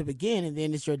base and to begin, and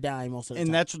then it's your dime most of the time.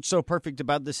 And that's what's so perfect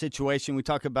about the situation. We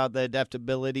talk about the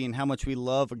adaptability and how much we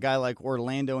love a guy like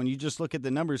Orlando, and you just look at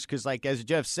the numbers because, like as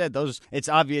Jeff said, it's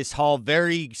obvious Hall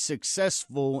very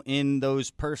successful in those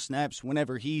per snaps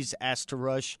whenever he's asked to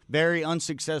rush. Very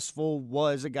unsuccessful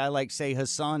was a guy like, say,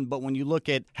 Hassan, but when you look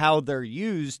at how they're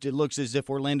used, it looks as if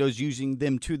Orlando's using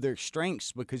them to their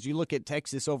strengths because you look at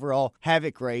Texas overall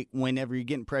havoc rate whenever you're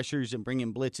getting pressure pressures and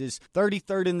bringing blitzes.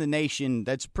 33rd in the nation.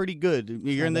 That's pretty good.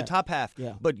 You're in the top half.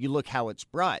 Yeah. But you look how it's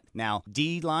brought. Now,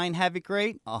 D-line havoc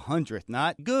rate, 100th.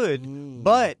 Not good.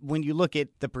 But when you look at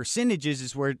the percentages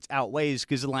is where it outweighs,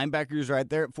 because the linebackers are right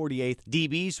there at 48th.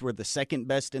 DBs were the second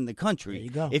best in the country. There you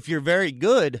go. If you're very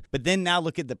good, but then now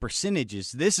look at the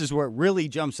percentages. This is where it really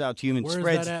jumps out to you and Where is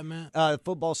spreads. that at, Matt?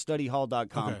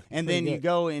 Footballstudyhall.com. Okay. And then you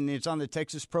go and it's on the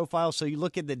Texas profile. So you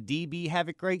look at the DB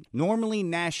havoc rate. Normally,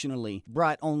 nationally,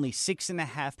 brought only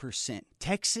 6.5%.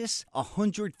 Texas,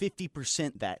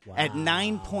 150% that at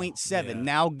 9.7. Yeah.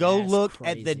 Now go That's look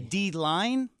at the crazy. D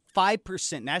line.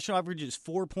 5%. National average is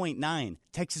 4.9.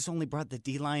 Texas only brought the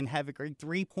D-line havoc rate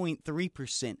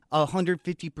 3.3%,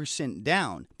 150%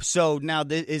 down. So now,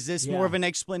 is this more of an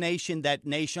explanation that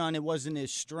Nahshon, it wasn't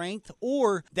his strength,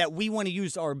 or that we want to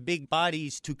use our big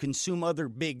bodies to consume other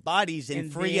big bodies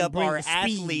and free then up bring our the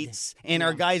speed. athletes and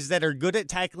our guys that are good at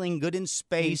tackling, good in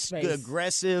space, space.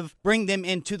 aggressive, bring them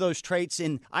into those traits?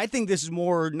 And I think this is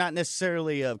more not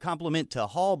necessarily a compliment to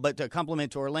Hall, but a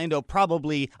compliment to Orlando,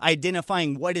 probably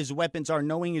identifying what his weapons are,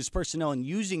 knowing his personnel, and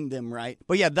using them right.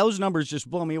 But yeah, those numbers just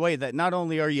blow me away, that not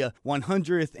only are you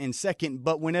 100th and second,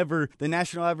 but whenever the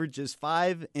national average is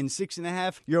 5 and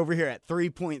 6.5, you're over here at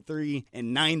 3.3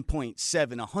 and 9.7,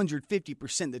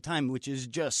 150% the time, which is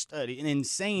just an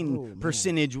insane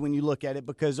percentage when you look at it,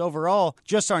 because overall,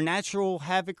 just our natural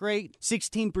havoc rate,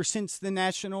 16% is the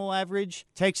national average,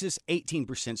 Texas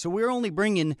 18%. So we're only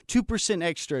bringing 2%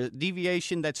 extra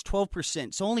deviation, that's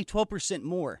 12%, so only 12%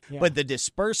 more. Yeah. But the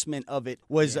disbursement of it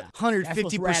was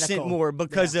 150% radical. more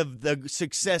because of the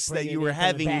success that Bringing you were it from the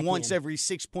having back once end. every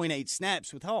 6.8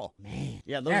 snaps with Hall. Man,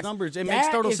 Yeah, those that's- numbers, it that makes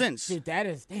total is- sense. Dude, that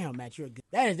is damn, Matt. You're good.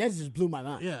 That just blew my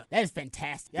mind. Yeah. that is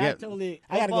fantastic. Yeah. I totally.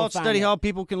 I gotta Football go find Study that. Hall,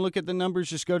 people can look at the numbers.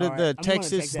 Just go to All right, the I'm gonna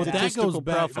Texas check that out. Statistical That goes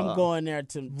back- Profile. I'm going there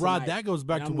to Rod, tonight, that goes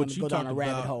back and to I'm what gonna you go down talked a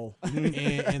rabbit about. hole.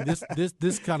 and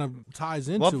this kind of ties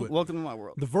into it. Welcome to my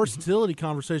world. The versatility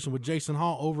conversation with Jason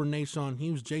Hall over Nahshon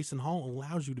Hughes. Jason Hall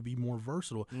allows you to be more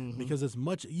versatile because as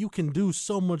much you can do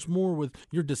so much more with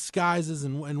your disguises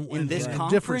and this different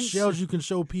conference? shells you can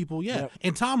show people. Yeah, Yep.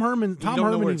 and Tom Herman. You Tom don't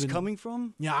know Herman where it's even coming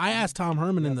from? Yeah, I asked Tom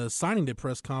Herman in the signing day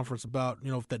press conference about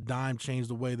if that dime changed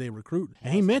the way they recruit,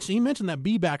 and he mentioned that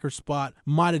B-backer spot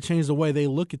might have changed the way they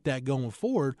look at that going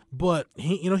forward. But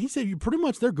he said pretty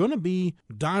much they're going to be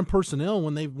dime personnel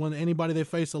when anybody they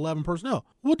face 11 personnel.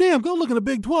 Well, damn, go look in the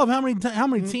Big 12. How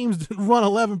many teams run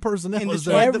 11 personnel? And Is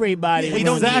this- that- Everybody. We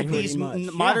don't Exactly. need these Pretty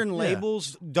much. modern Yeah.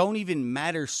 labels don't even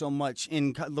matter so much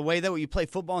in the way that you play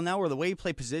football now, or the way you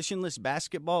play positionless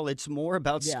basketball. It's more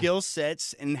about Yeah. skill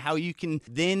sets and how you can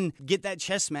then get that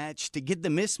chess match to get the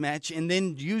mismatch, and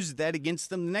then use that against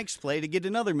them the next play to get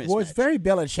another mismatch. Well, it's very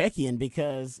Belichickian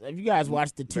because if you guys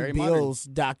watched the Two Very modern. Bills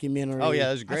documentary, Oh yeah,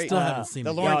 that was I great. still haven't seen the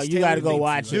it. Lawrence you got to Taylor go thing.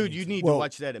 watch it, Dude, you need to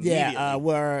watch that immediately. Yeah,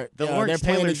 where The they're Lawrence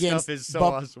playing Taylor against stuff is so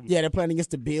awesome. Yeah, they're playing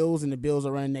against the Bills, and the Bills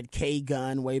are running that K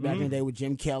gun way back in the Mm-hmm. day with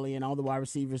Jim Kelly and all the wide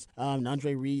receivers, and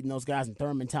Andre Reed and those guys, and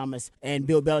Thurman Thomas. And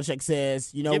Bill Belichick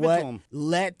says, you know Give it to what? him.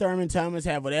 Let Thurman Thomas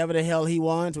have whatever the hell he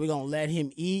wants. We're gonna let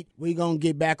him eat. We're gonna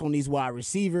get back on these wide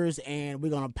receivers, and we're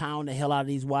gonna pound the hell out of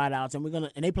these wideouts.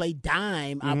 And they play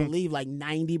dime, I believe, like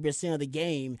 90% of the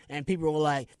game. And people were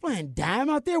like, playing dime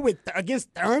out there against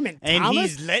Thurman And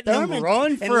Thomas? he's letting them Thurman,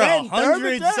 run and for letting 100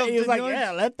 Thurman- something He was like, yards?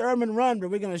 yeah, let Thurman run, but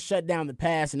we're going to shut down the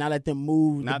pass and not let them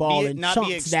move the Not ball be- in not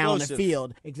be chunks down the explosive.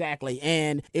 field. Exactly.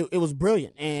 And it was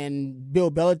brilliant. And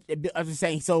Bill Belichick, I was just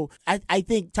saying, so I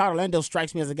think Todd Orlando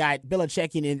strikes me as a guy,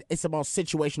 Belichickian, and it's about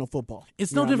situational football.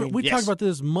 It's You no know what I different. mean? We Yes. talked about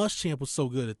this. Muschamp was so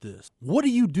good at this. What do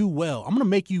you do well? I'm gonna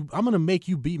make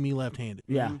you beat me left-handed.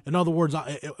 Yeah. In other words,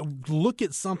 look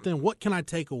at something. What can I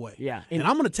take away? Yeah. And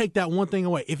I'm gonna take that one thing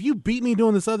away. If you beat me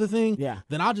doing this other thing, Yeah.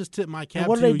 then I'll just tip my cap And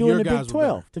what to do they you. do Your in the guys Big were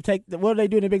better. 12? What do they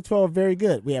do in the Big 12? Very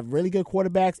good. We have really good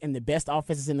quarterbacks and the best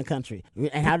offenses in the country.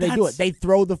 And how do they do it? They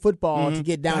throw the football to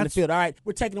get down the That's- field. All right,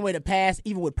 we're taking away the pass,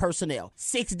 even with personnel.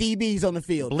 6 DBs on the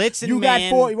field. Blitzing You got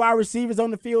man. 4 wide receivers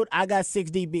on the field. I got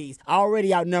 6 DBs. I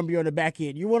already outnumber you on the back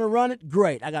end. You want to run it?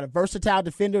 Great. I got a versatile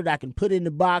defender that I can put in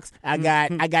the box. I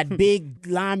got big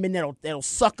linemen that'll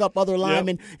suck up other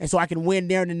linemen, and so I can win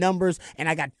there in the numbers. And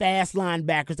I got fast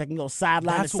linebackers that can go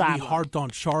sideline That's to what we sideline. harped on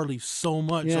Charlie so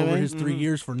much You know what over I mean? his 3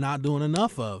 years for not doing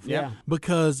enough of. Yeah.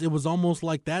 Because it was almost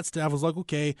like that staff was like,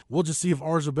 okay, we'll just see if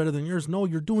ours are better than yours. No,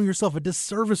 you're doing yourself a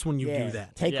disservice when you do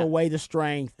that? Take away the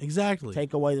strength. Exactly.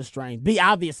 Take away the strength. Be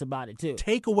obvious about it too.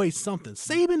 Take away something.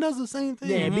 Saban does the same thing.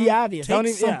 Yeah, be obvious. Take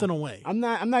something away. I'm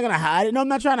not gonna hide it. No, I'm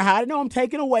not trying to hide it. No, I'm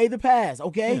taking away the pass.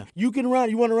 Okay, you can run.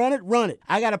 You want to run it? Run it.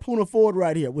 I got a Puna Ford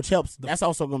right here, which helps. That's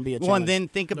also gonna be a challenge. Well, and then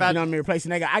think about me replacing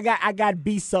that guy. I got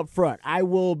beasts up front. I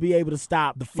will be able to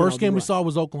stop. The first game we saw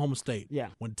was Oklahoma State. Yeah.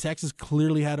 When Texas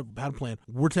clearly had a plan,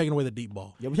 we're taking away the deep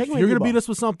ball. Yeah, we're taking if away you're the going to deep beat us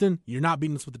with something, you're not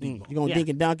beating us with the deep ball. You're gonna dink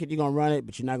and dunk it. You're gonna run it,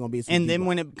 but you're not gonna beat us. And then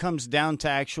when it comes down to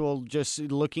actual just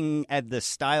looking at the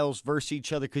styles versus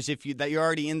each other, because if you're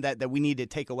already in that we need to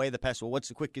take away the pass. Well, what's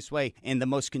the quickest way and the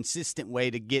most consistent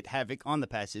way to get havoc on the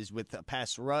passes with a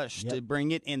pass rush to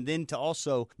bring it, and then to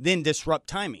also disrupt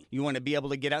timing. You want to be able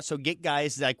to get out, so get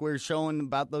guys like we're showing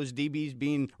about those DBs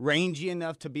being rangy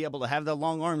enough to be able to have the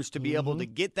long arms to be able to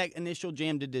get that initial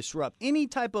jam to disrupt. Any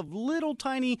type of little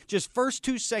tiny, just first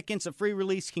 2 seconds of free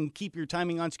release can keep your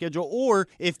timing on schedule, or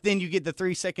if then you get the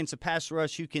 3 seconds of pass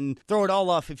rush, you can throw it all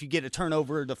off if you get a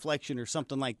turnover or deflection or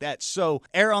something like that. So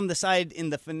err on the side in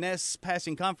the finesse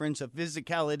passing conference of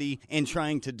physicality and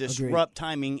trying to disrupt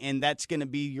timing, and that's going to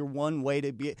be your one way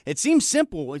to be. It seems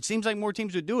simple. It seems like more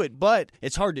teams would do it, but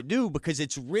it's hard to do because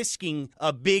it's risking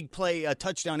a big play, a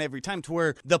touchdown every time, to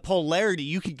where the polarity,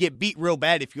 you could get beat real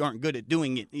bad if you aren't good at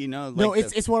doing it.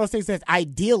 It's one of those things that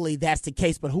ideally that's the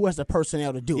case, but who has the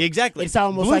personnel to do it? Exactly. It's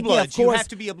almost blue like, bloods. of course, you have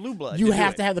to be a blue blood. You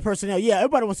have to have the personnel. Yeah,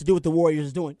 everybody wants to do what the Warriors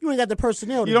is doing. You ain't got the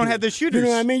personnel to do it. You don't have the shooters. You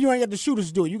know what I mean? You ain't got the shooters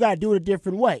to do it. You got to do it a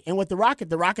different way. And with the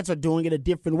Rockets are doing it a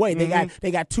different way.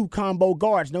 They got two combo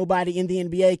guards. Nobody in the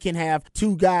NBA can have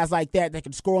two guys like that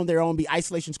can score on their own, be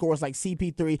isolation scorers like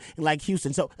CP3 and like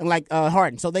Houston, and like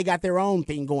Harden. So they got their own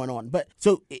thing going on. But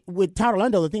with Todd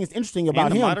Orlando, the thing that's interesting about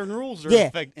and the him, modern rules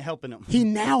are helping him. He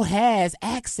now has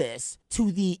access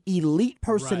to the elite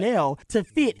personnel to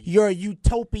fit your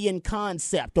utopian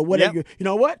concept or whatever. Yep. You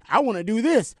know what? I want to do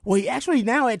this. Well, he actually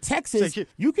now at Texas,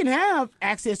 you can have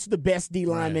access to the best D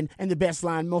linemen and the best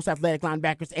most athletic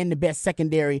linebackers and the best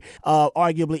secondary,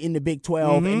 arguably in the Big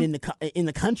 12 and in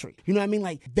the country. You know what I mean?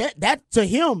 Like that to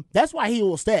him, that's why he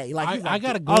will stay. Like I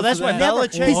got to go. That's why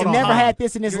Belichick. He's never had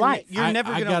this in his life. You're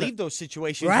never going to leave those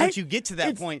situations once you get to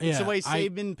that point. It's the way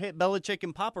Saban, Belichick,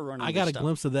 and Papa run. I got a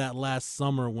glimpse of that last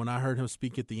summer when I heard him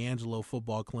speak at the Angelo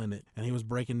football clinic, and he was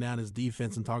breaking down his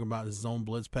defense and talking about his zone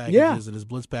blitz packages and his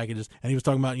blitz packages. And he was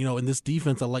talking about, in this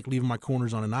defense, I like leaving my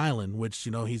corners on an island, which,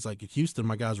 he's like, at Houston,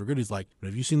 my guys were good. He's like,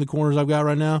 have you seen the corners I've got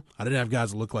right now? I didn't have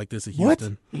guys that look like this at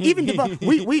Houston. What? Even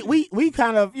we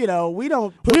kind of, we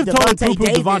don't put We've totally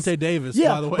Devontae Davis,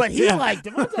 yeah, by the way. But he's like,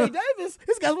 Devontae Davis,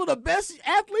 this guy's one of the best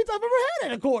athletes I've ever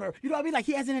had in a corner. You know what I mean? Like,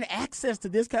 he hasn't had access to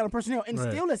this kind of personnel and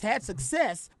still has had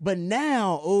success. But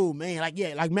now, oh, man,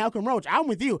 like Malcolm Roach, I'm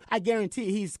with you. I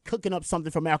guarantee he's cooking up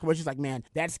something for Malcolm Roach. He's like, man,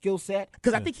 that skill set.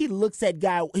 Because I think he looks at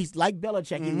he's like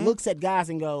Belichick. He looks at guys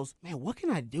and goes, man, what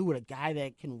can I do with a guy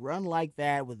that can run like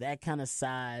that with that kind of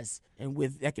size and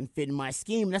that can fit in my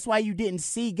scheme? And that's why you didn't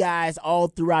see guys all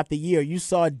throughout the year. You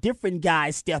saw different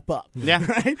guys step up. Yeah.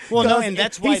 Right? Well, no, and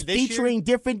that's why he's this featuring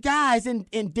different guys in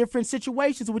different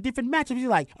situations with different matchups. He's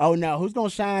like, oh, no, who's going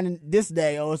to shine this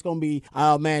day? Oh, it's going to be,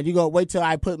 oh, man, you're going to wait till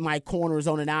I put my corners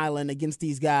on an island against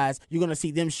these guys. You're going to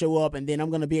see them show up, and then I'm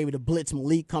going to be able to blitz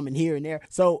Malik coming here and there.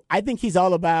 So I think he's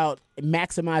all about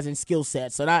maximizing skill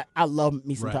sets. So I love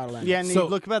me some Todd Orlando. Yeah, and you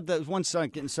look about the 1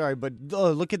 second, sorry, but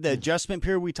look at the adjustment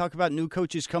period. We talk about new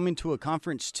coaches coming to a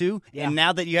conference too, and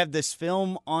now that you have this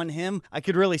film on him, I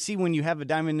could really see when you have a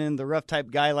diamond in the rough type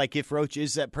guy, like if Roach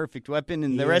is that perfect weapon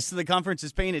and the rest of the conference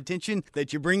is paying attention,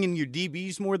 that you're bringing your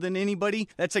DBs more than anybody,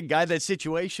 that's a guy that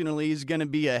situationally is going to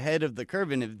be ahead of the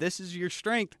curve. And if this is your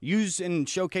strength, use and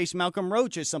showcase Malcolm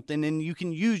Roach as something, and you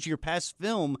can use your past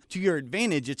film to your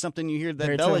advantage. It's something you hear that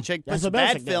Very Belichick puts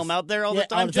bad film out there all the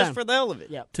time just for the hell of it.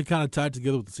 Yep. To kind of tie it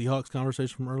together with the Seahawks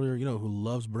conversation from earlier, who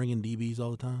loves bringing DBs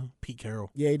all the time? Pete Carroll.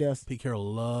 Yeah, he does. Pete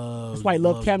Carroll loves. That's why he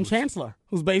loves Cam Chancellor,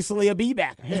 who's basically a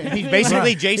B-backer. He's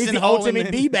basically Jason He's the Hall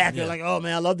ultimate B-backer. Yeah. Like, oh,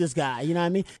 man, I love this guy. You know what I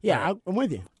mean? Yeah, I'm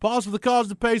with you. Pause for the cause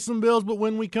to pay some bills, but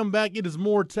when we come back, it is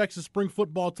more Texas spring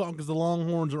football talk because the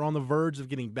Longhorns are on the verge of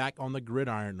getting back on the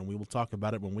gridiron, and we will talk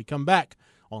about it when we come back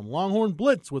on Longhorn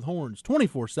Blitz with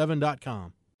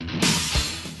Horns247.com.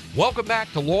 Welcome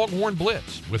back to Longhorn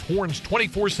Blitz with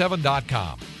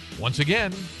Horns247.com. Once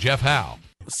again, Jeff Howe.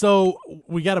 So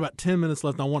we got about 10 minutes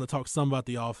left, and I want to talk some about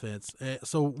the offense.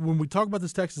 So when we talk about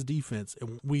this Texas defense,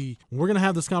 and we're going to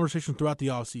have this conversation throughout the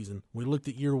offseason. We looked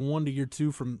at year 1 to year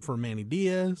 2 for Manny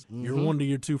Diaz, year 1 to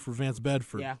year 2 for Vance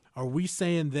Bedford. Yeah. Are we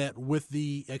saying that with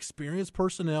the experienced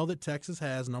personnel that Texas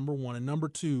has, number one, and number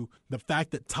two, the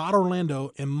fact that Todd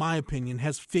Orlando, in my opinion,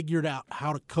 has figured out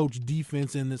how to coach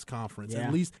defense in this conference? Yeah.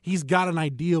 At least he's got an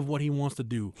idea of what he wants to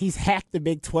do. He's hacked the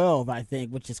Big 12, I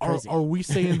think, which is crazy. Are we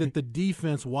saying that the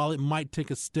defense, while it might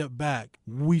take a step back,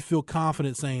 we feel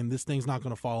confident saying this thing's not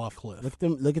going to fall off a cliff?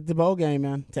 Look at the bowl game,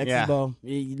 man. Texas Bowl.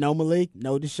 No Malik,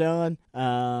 no Deshaun,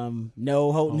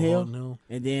 no Holton Hill. No.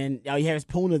 And then all you have is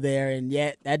Puna there, and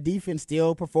yet that defense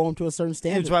still performed to a certain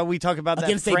standard. That's why we talk about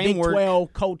against that framework. a Big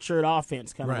 12 cultured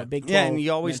offense, kind of a Big 12. Yeah, and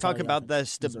you always talk mentality about the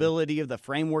offense. stability of the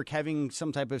framework having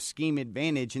some type of scheme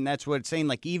advantage, and that's what it's saying.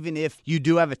 Like, even if you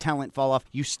do have a talent fall off,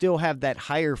 you still have that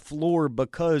higher floor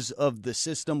because of the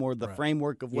system or the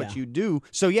framework of what you do.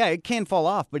 So, yeah, it can fall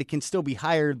off, but it can still be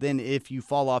higher than if you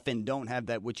fall off and don't have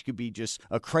that, which could be just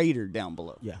a crater down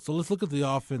below. Yeah. So let's look at the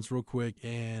offense real quick,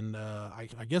 and I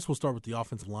guess we'll start with the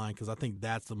offensive line because I think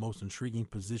that's the most intriguing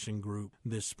position group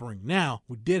this spring. Now,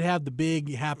 we did have the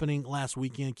big happening last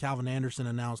weekend. Calvin Anderson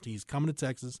announced he's coming to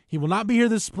Texas. He will not be here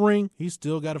this spring. He's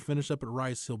still got to finish up at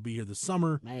Rice. He'll be here this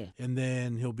summer, and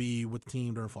then he'll be with the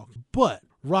team during fall. But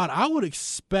Rod, I would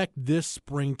expect this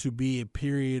spring to be a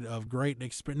period of great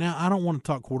experience. Now, I don't want to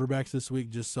talk quarterbacks this week,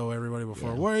 just so everybody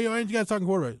before. Where are you guys talking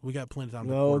quarterbacks? We got plenty of time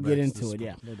to talk quarterbacks. We'll get into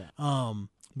it, spring. no doubt.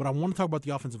 But I want to talk about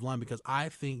the offensive line because I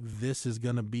think this is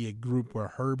going to be a group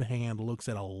where Herb Hand looks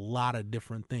at a lot of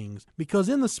different things. Because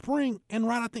in the spring, and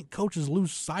Rod, I think coaches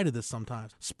lose sight of this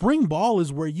sometimes. Spring ball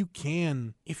is where you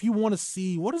can, if you want to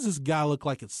see, what does this guy look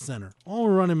like at center? I'll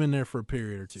run him in there for a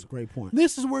period or two. That's a great point.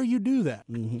 This is where you do that.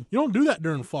 Mm-hmm. You don't do that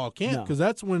during fall camp because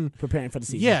that's when preparing for the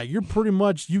season. Yeah, you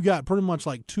got pretty much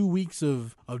like 2 weeks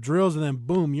of drills, and then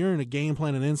boom, you're in a game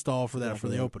plan and install for that for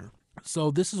the opener.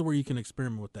 So this is where you can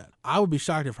experiment with that. I would be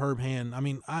shocked if Herb Hand,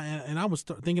 I was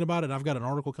thinking about it. I've got an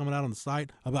article coming out on the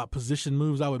site about position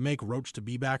moves I would make. Roach to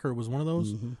B-backer was one of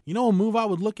those. Mm-hmm. You know a move I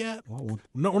would look at?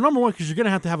 No, number one, because you're going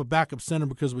to have a backup center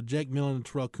because with Jake Millen and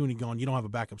Terrell Cooney gone, you don't have a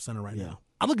backup center right now.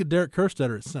 I look at Derek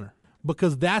Kerstetter at center.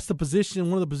 Because that's the position,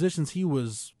 one of the positions he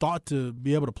was thought to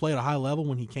be able to play at a high level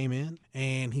when he came in,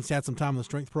 and he's had some time in the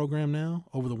strength program now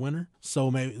over the winter.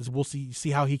 So maybe we'll see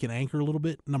how he can anchor a little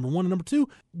bit. Number one, and number two,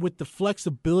 with the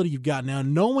flexibility you've got now,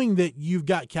 knowing that you've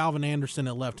got Calvin Anderson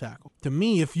at left tackle. To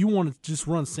me, if you want to just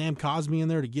run Sam Cosmi in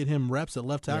there to get him reps at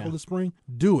left tackle this spring,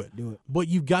 do it. But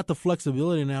you've got the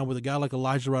flexibility now with a guy like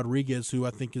Elijah Rodriguez, who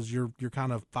I think is your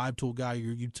kind of five-tool guy,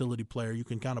 your utility player. You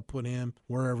can kind of put him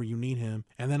wherever you need him,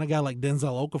 and then a guy like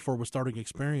Denzel Okafor with starting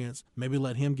experience, maybe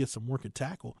let him get some work at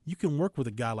tackle. You can work with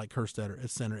a guy like Kerstetter at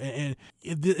center. And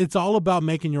it's all about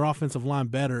making your offensive line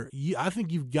better. I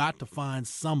think you've got to find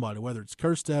somebody, whether it's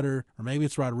Kerstetter or maybe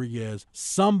it's Rodriguez,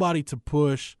 somebody to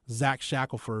push Zach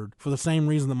Shackelford for the same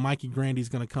reason that Mikey Grandy's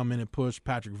going to come in and push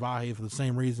Patrick Vahe, for the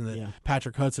same reason that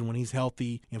Patrick Hudson, when he's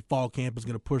healthy in fall camp, is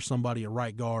going to push somebody at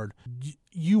right guard.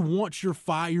 You want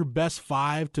your best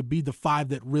five to be the five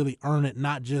that really earn it,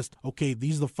 not just, okay,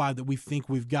 these are the five that we think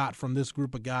we've got from this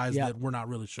group of guys that we're not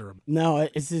really sure about. No,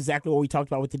 it's exactly what we talked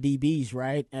about with the DBs,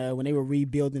 right? When they were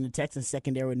rebuilding the Texans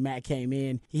secondary when Matt came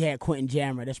in, he had Quentin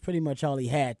Jammer. That's pretty much all he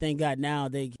had. Thank God now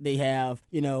they have,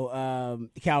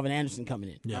 Calvin Anderson coming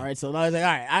in. Yeah. All right, so I was like, all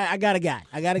right, I got a guy.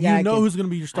 You know who's going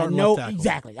to be your starting left tackle.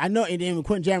 Exactly. I know, and then when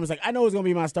Quentin Jammer's like, I know who's going to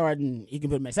be my starting. He can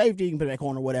put him at safety, he can put him at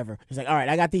corner, whatever. He's like, all right,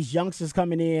 I got these youngsters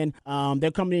coming in.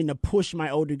 They're coming in to push my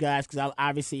older guys because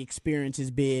obviously experience is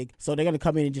big. So they're going to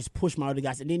come in and just push my older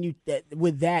guys. And then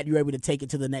with that, you're able to take it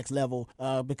to the next level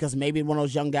because maybe one of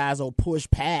those young guys will push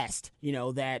past,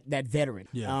 that veteran,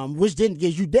 which then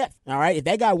gives you depth. All right. If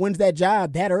that guy wins that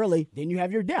job that early, then you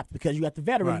have your depth because you got the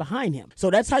veteran behind him.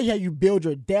 So that's how you build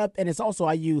your depth. And it's also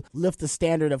how you lift the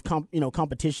standard of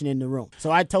competition in the room. So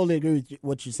I totally agree with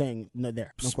what you're saying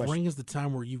there. No Spring question. is the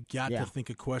time where you've got to think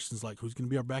of questions like, who's going to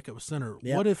be our backup center?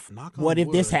 Yep. What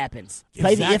if this happens?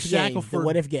 Play the if game, the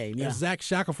what if game. Yeah. If Zach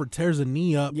Shackelford tears a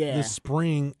knee up this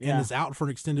spring and is out for an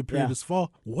extended period this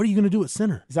fall, what are you going to do at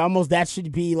center? It's almost that should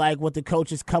be like what the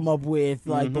coaches come up with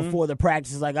before the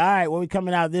practice. It's like, all right, when we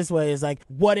coming out this way, it's like,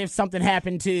 what if something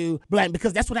happened to blank?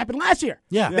 Because that's what happened last year.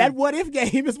 Yeah. That what if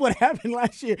game is what happened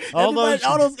last year. All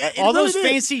those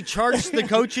fancy charts the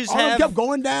coaches have kept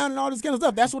going down and all this kind of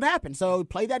stuff. That's what happened. So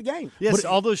play that game. Yes,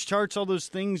 all those charts, all those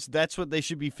things, that's what they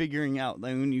should be figuring out.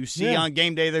 Like when you see on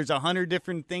game day, there's 100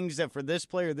 different things that for this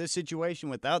player, this situation,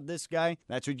 without this guy,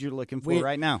 that's what you're looking for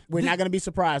right now. We're not going to be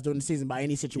surprised during the season by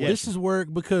any situation. This is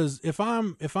work because if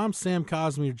I'm Sam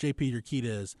Cosmi or JP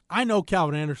Urquidez, I know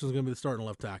Calvin Anderson's going to be the starting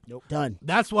left tackle. Nope. Done.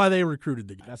 That's why they recruited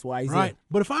the guy. That's why he's right. in.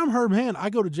 But if I'm Herb Hand, I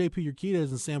go to JP Urquidez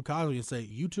and Sam Cosmi and say,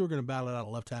 you two are going to battle it out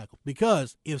at left tackle.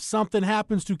 Because if something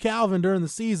happens to Calvin during the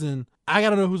season, I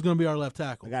got to know who's going to be our left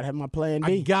tackle. I got to have my plan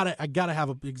B. I got to have got to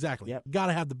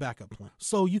have the backup plan.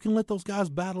 So you can let those guys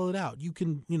battle it out. You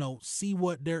can, see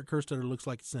what Derek Kerstetter looks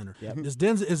like at center. Yep. Is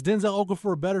Denzel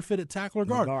Okafor a better fit at tackle or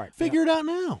guard? Figure it out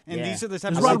now. And these are the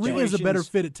type Is of Rodriguez situations. a better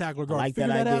fit at tackle or guard? I like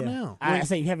Figure that out idea. now. I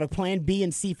say you have a plan B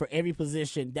and C for every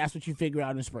position. That's what you figure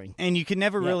out in the spring. And you can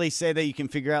never really say that you can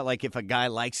figure out like if a guy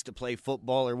likes to play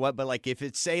football or what, but like if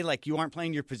it's say like you aren't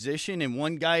playing your position and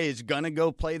one guy is gonna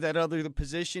go play that other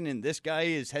position and this guy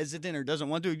is hesitant or doesn't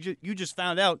want to, you just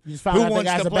found out who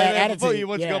wants to play that football. He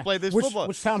wants to go play this football.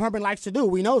 Which Tom Herman likes to do.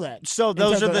 We know that. So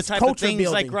those are the type of things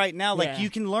building. like right now, like you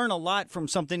can learn a lot from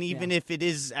something even if it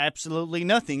is absolutely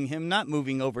nothing, him not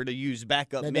moving over to use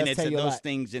backup minutes and those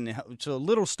things. And so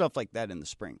little stuff like that in the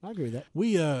spring. I agree with that.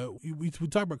 We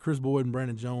talk about Chris Boyd and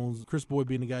Brandon Jones. Chris Boyd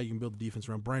being the guy you can build the defense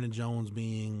around. Brandon Jones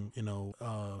being,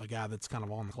 a guy that's kind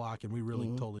of on the clock, and we really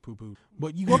totally poo-poo.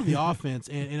 But you go to the offense,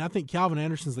 and I think Calvin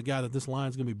Anderson's the guy that this line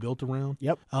is going to be built around.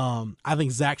 Yep. I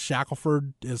think Zach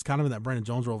Shackelford is kind of in that Brandon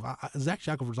Jones role. Zach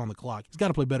Shackelford's on the clock. He's got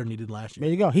to play better than he did last year.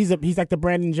 There you go. He's like the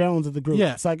Brandon Jones of the group.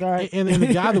 Yeah. It's like, all right. And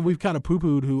the guy that we've kind of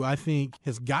poo-pooed who I think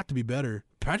has got to be better,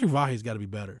 Patrick Vahe's got to be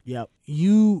better. Yep.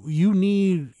 You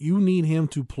need him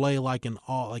to play like an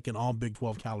all Big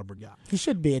 12 caliber guy. He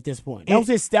should be at this point.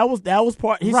 That was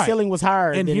part. His ceiling was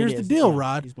higher. And than here's it the is. deal, Yeah,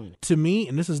 Rod. To me,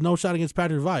 and this is no shot against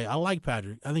Patrick Vahe. I like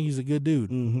Patrick. I think he's a good dude.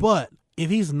 Mm-hmm. But if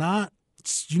he's not,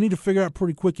 you need to figure out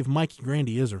pretty quick if Mikey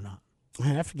Grandy is or not.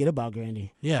 Man, I forget about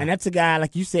Grandy. Yeah. And that's a guy,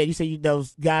 like you said,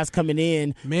 those guys coming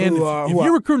in. Man, if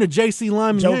you're recruiting a JC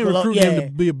Lyman, you ain't recruiting him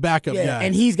to be a backup guy.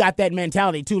 And he's got that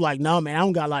mentality, too. Like, no, man, I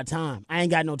don't got a lot of time. I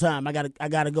ain't got no time. I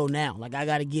gotta go now. Like, I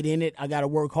got to get in it. I got to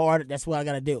work hard. That's what I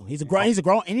got to do. He's a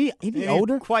grown, and he's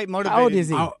older. Quite motivated. How old is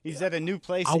he? He's at a new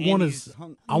place. I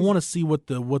want to see what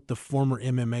the former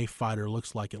MMA fighter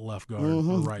looks like at left guard. Mm-hmm.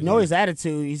 Or right know guard. his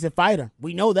attitude. He's a fighter.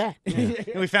 We know that. Yeah.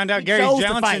 And we found out Gary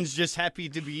Johnson's just happy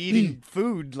to be eating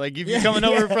food. Like, if you're coming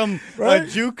over from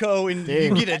JUCO and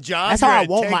you get a job, that's how I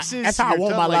want Texas, that's how I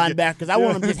want my like linebackers. I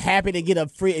want them just happy to get a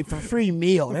free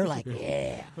meal. They're like,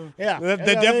 yeah. The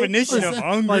definition of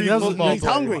hungry football. He's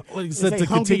hungry. Like you said, to hungry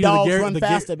continue dogs run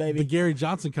faster, baby. The Gary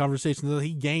Johnson conversation,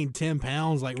 he gained 10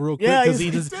 pounds like real quick Yeah, because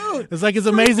it's like it's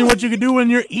amazing what you can do when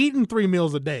you're eating 3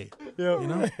 meals a day.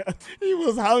 Yeah. He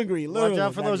was hungry. Watch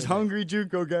out for those hungry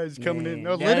JUCO guys coming in.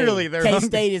 No, Yeah. literally, they're hungry.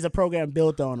 K-State is a program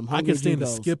built on them. I can stand to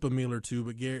JUCOs. skip a meal or two,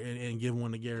 but and give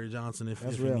one to Gary Johnson if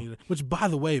you real. need it. Which, by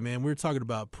the way, man, we were talking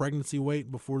about pregnancy weight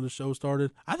before the show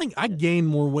started. I think I gained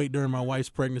more weight during my wife's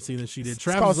pregnancy than she did.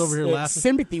 Travis was over here laughing.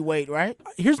 Sympathy weight, right?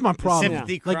 Here's my problem.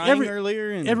 Sympathy crying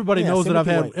earlier. And Everybody knows that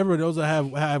sympathy weight. everybody knows I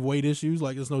have weight issues.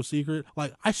 Like, it's no secret.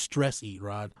 Like, I stress eat,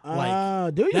 Rod.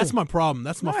 Like, do you? that's my problem.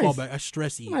 That's my Nice. fallback. I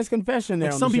stress eat. Nice confession there.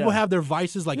 Like on some the people show. have their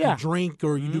vices, like Yeah. you drink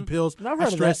or you do pills. I've I heard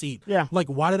of stress that. eat. Yeah. Like,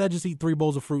 why did I just eat 3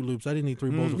 bowls of Fruit Loops? I didn't eat 3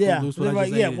 bowls of Fruit Yeah, Loops, but I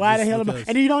just ate it why the just hell am I? because.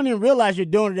 And you don't even realize you're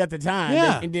doing it at the time.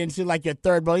 Yeah. And then she's like your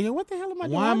third bowl. You know, what the hell am I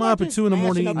doing? Why am I up at 2 in the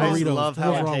morning eating I just Doritos? love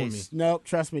how What's it wrong with me? tastes. Nope,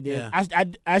 trust me, dude. Yeah.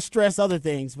 I stress other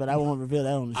things, but I won't reveal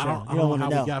that on the show. I you don't want know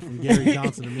to how know. we got from Gary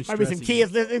Johnson to me Might be some stressing.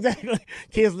 kids listening. Exactly,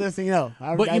 kids listening.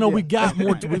 But we got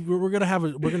more. We're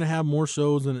gonna have more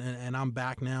shows, and I'm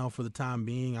back now for the time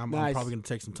being. I'm Nice. probably gonna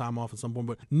take some time off at some point.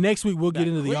 But next week we'll get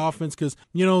into the offense because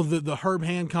the Herb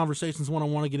Hand conversation is one I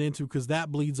want to get into because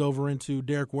that bleeds over into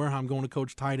Derek Wareheim going to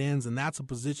coach tight ends, and that's a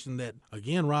position that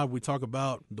again, Rob, we talk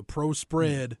about the pro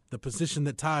spread, the position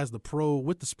that ties the pro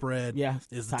with the spread. Yeah,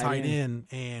 is the tight tight end,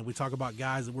 and we talk about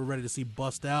guys that we're ready to see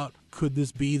bust out. Could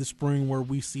this be the spring where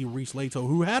we see Reese Lato,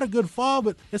 who had a good fall,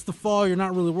 but it's the fall you're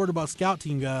not really worried about scout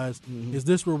team guys? Mm-hmm. Is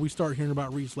this where we start hearing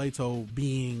about Reese Lato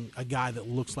being a guy that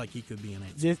looks like he could be an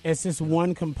eight? It's just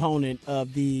one component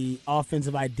of the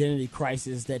offensive identity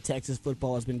crisis that Texas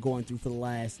football has been going through for the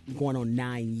last going on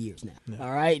 9 years now. Yeah.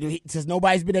 All right, since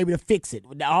nobody's been able to fix it.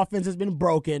 The offense has been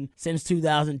broken since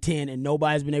 2010, and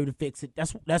nobody's been able to fix it.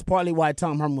 That's partly why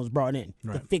Tom Herman was brought in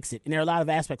to fix it. And there are a lot of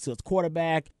aspects to it. It's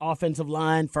quarterback, offensive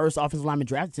line, first offensive lineman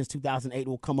drafted since 2008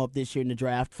 will come up this year in the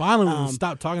draft. Finally, we'll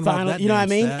stop talking about that. You know what I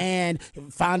mean? Stat. And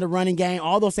find a running game,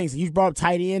 all those things. You brought up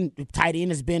tight end. Tight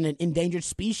end has been an endangered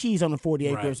species on the 40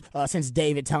 acres since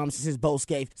David Thompson, since Bo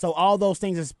Scaife. So all those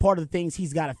things is part of the things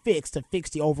he's got to fix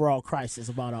the overall crisis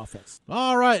about offense.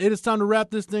 All right, it is time to wrap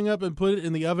this thing up and put it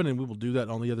in the oven, and we will do that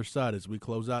on the other side as we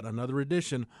close out another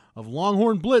edition of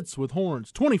Longhorn Blitz with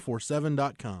Horns,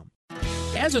 247.com.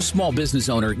 As a small business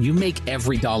owner, you make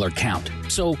every dollar count.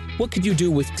 So what could you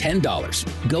do with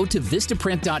 $10? Go to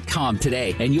Vistaprint.com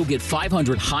today and you'll get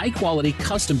 500 high-quality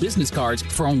custom business cards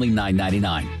for only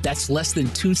 $9.99. That's less than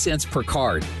 2 cents per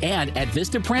card. And at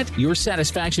Vistaprint, your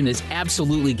satisfaction is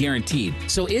absolutely guaranteed.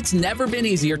 So it's never been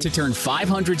easier to turn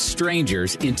 500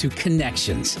 strangers into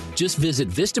connections. Just visit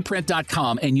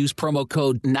Vistaprint.com and use promo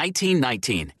code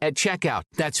 1919 at checkout.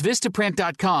 That's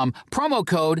Vistaprint.com, promo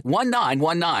code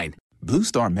 1919. Blue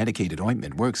Star medicated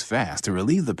ointment works fast to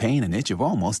relieve the pain and itch of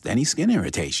almost any skin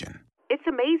irritation. It's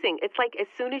amazing. It's like as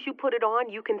soon as you put it on,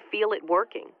 you can feel it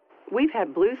working. We've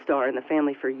had Blue Star in the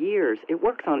family for years. It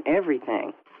works on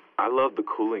everything. I love the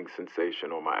cooling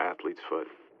sensation on my athlete's foot.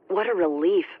 What a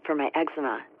relief for my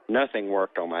eczema. Nothing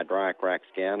worked on my dry, cracked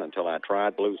skin until I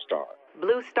tried Blue Star.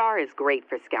 Blue Star is great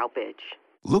for scalp itch.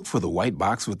 Look for the white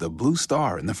box with the Blue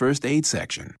Star in the first aid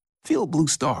section. Feel Blue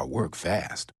Star work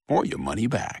fast, or your money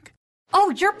back. Oh,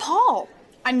 you're Paul.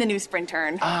 I'm the new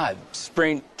Sprintern.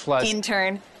 Sprint plus...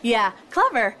 Intern. Yeah,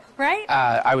 clever, right?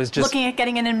 I was just... Looking at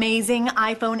getting an amazing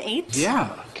iPhone 8?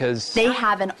 Yeah, because... They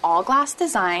have an all-glass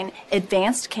design,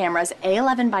 advanced cameras,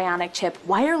 A11 Bionic chip,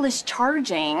 wireless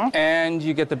charging. And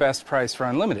you get the best price for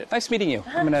unlimited. Nice meeting you.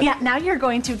 Yeah, now you're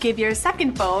going to give your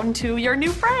second phone to your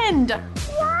new friend.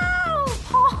 Wow,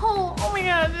 Paul. Oh my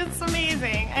God, it's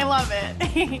amazing. I love it.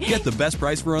 Get the best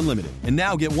price for unlimited. And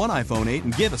now get one iPhone 8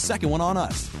 and give a second one on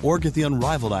us. Or get the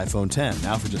unrivaled iPhone 10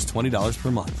 now for just $20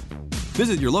 per month.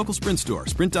 Visit your local Sprint store,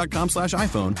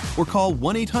 sprint.com/iPhone, or call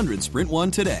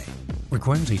 1-800-SPRINT1 today.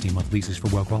 Requires 18-month leases for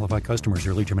well-qualified customers.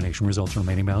 Early termination results in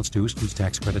remaining balance due. Excludes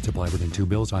tax credits apply within 2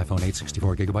 bills. iPhone 8,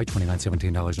 64GB,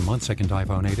 $29.17 a month. Second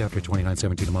iPhone 8 after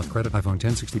 $29.17 a month credit. iPhone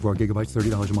 10, 64GB,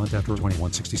 $30 a month after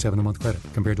 $21.67 a month credit.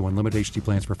 Compared to unlimited HD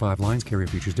plans for 5 lines, carrier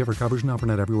features differ. Coverage not for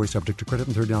net everywhere, subject to credit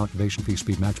and $30 activation fee.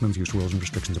 Speed maximums, use rules and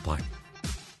restrictions apply.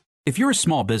 If you're a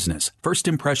small business, first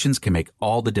impressions can make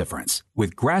all the difference.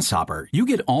 With Grasshopper, you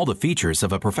get all the features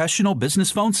of a professional business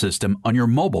phone system on your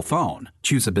mobile phone.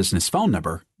 Choose a business phone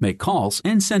number, make calls,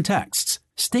 and send texts.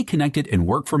 Stay connected and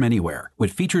work from anywhere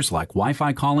with features like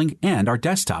Wi-Fi calling and our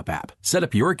desktop app. Set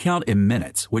up your account in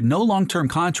minutes with no long-term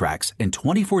contracts and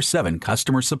 24/7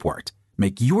 customer support.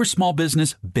 Make your small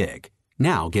business big.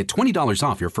 Now get $20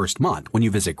 off your first month when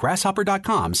you visit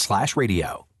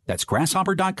grasshopper.com/radio. That's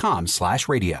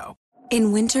grasshopper.com/radio.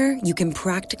 In winter, you can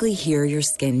practically hear your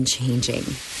skin changing.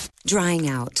 Drying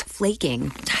out, flaking,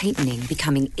 tightening,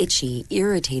 becoming itchy,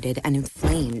 irritated, and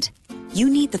inflamed. You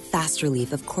need the fast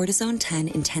relief of Cortisone 10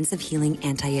 Intensive Healing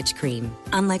Anti-Itch Cream.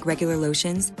 Unlike regular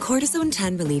lotions, Cortisone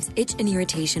 10 relieves itch and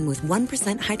irritation with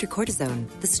 1% hydrocortisone,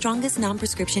 the strongest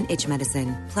non-prescription itch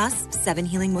medicine, plus 7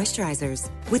 healing moisturizers.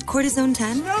 With Cortisone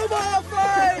 10, Snowball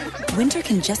fight! Winter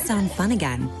can just sound fun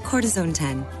again. Cortisone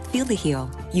 10. Feel the heal.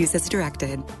 Use as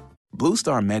directed. Blue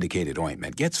Star medicated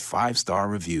ointment gets 5-star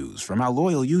reviews from our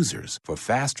loyal users for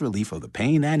fast relief of the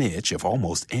pain and itch of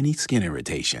almost any skin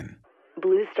irritation.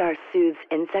 Blue Star soothes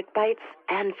insect bites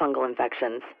and fungal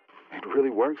infections. It really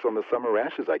works on the summer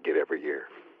rashes I get every year.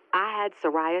 I had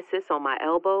psoriasis on my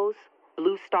elbows.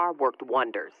 Blue Star worked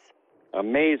wonders.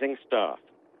 Amazing stuff.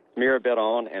 Smear a bit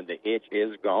on and the itch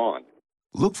is gone.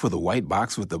 Look for the white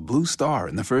box with the Blue Star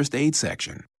in the first aid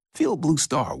section. Feel Blue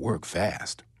Star work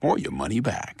fast, or your money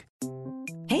back.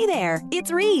 Hey there,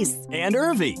 it's Reese. And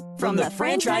Irvy. From the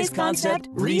franchise concept,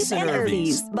 Reese and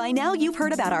Irvy's. By now you've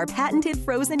heard about our patented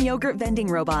frozen yogurt vending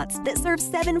robots that serve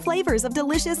 7 flavors of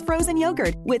delicious frozen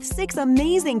yogurt with 6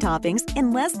 amazing toppings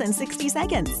in less than 60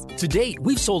 seconds. To date,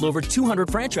 we've sold over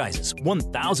 200 franchises,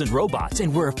 1,000 robots,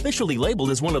 and we're officially labeled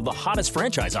as one of the hottest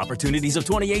franchise opportunities of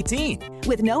 2018.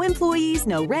 With no employees,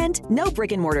 no rent, no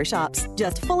brick-and-mortar shops,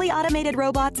 just fully automated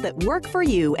robots that work for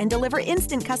you and deliver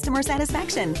instant customer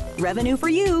satisfaction. Revenue for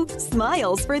you,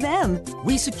 smiles for them.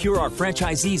 We secure our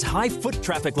franchisees high foot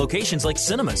traffic locations like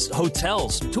cinemas,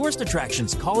 hotels, tourist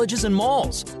attractions, colleges, and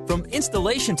malls. From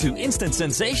installation to instant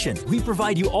sensation, we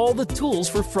provide you all the tools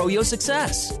for Froyo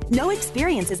success. No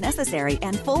experience is necessary,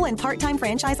 and full and part-time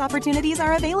franchise opportunities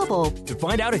are available. To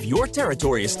find out if your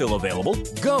territory is still available,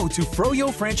 go to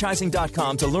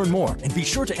froyofranchising.com to learn more, and be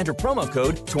sure to enter promo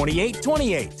code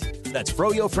 2828. That's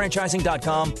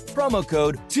froyofranchising.com, promo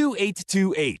code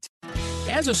 2828.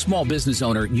 As a small business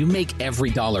owner, you make every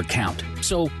dollar count.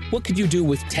 So what could you do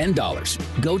with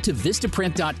 $10? Go to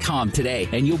Vistaprint.com today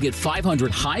and you'll get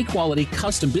 500 high-quality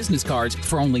custom business cards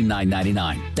for only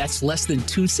 $9.99. That's less than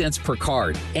 2 cents per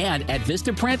card. And at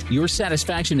Vistaprint, your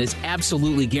satisfaction is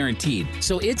absolutely guaranteed.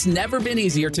 So it's never been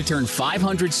easier to turn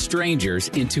 500 strangers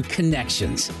into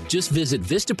connections. Just visit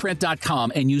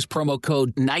Vistaprint.com and use promo code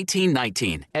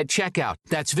 1919 at checkout.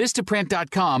 That's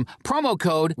Vistaprint.com, promo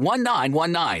code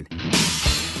 1919.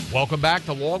 Welcome back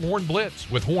to Longhorn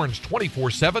Blitz with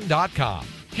horns247.com.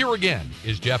 Here again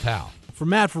is Jeff Howe. For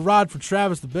Matt, for Rod, for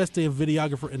Travis, the best day of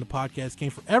videographer in the podcast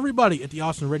came for everybody at the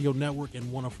Austin Radio Network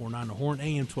and 104.9 The Horn,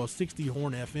 AM 1260,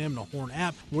 Horn FM, the Horn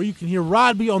app, where you can hear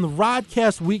Rod be on the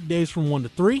Rodcast weekdays from 1 to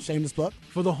 3. Shameless plug.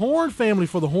 For the Horn family,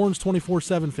 for the Horns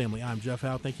 24/7 family, I'm Jeff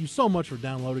Howe. Thank you so much for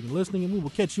downloading and listening, and we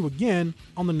will catch you again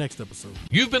on the next episode.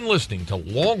 You've been listening to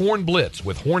Longhorn Blitz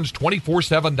with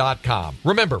horns247.com.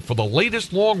 Remember, for the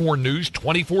latest Longhorn news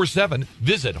 24/7,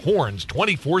 visit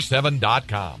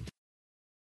horns247.com.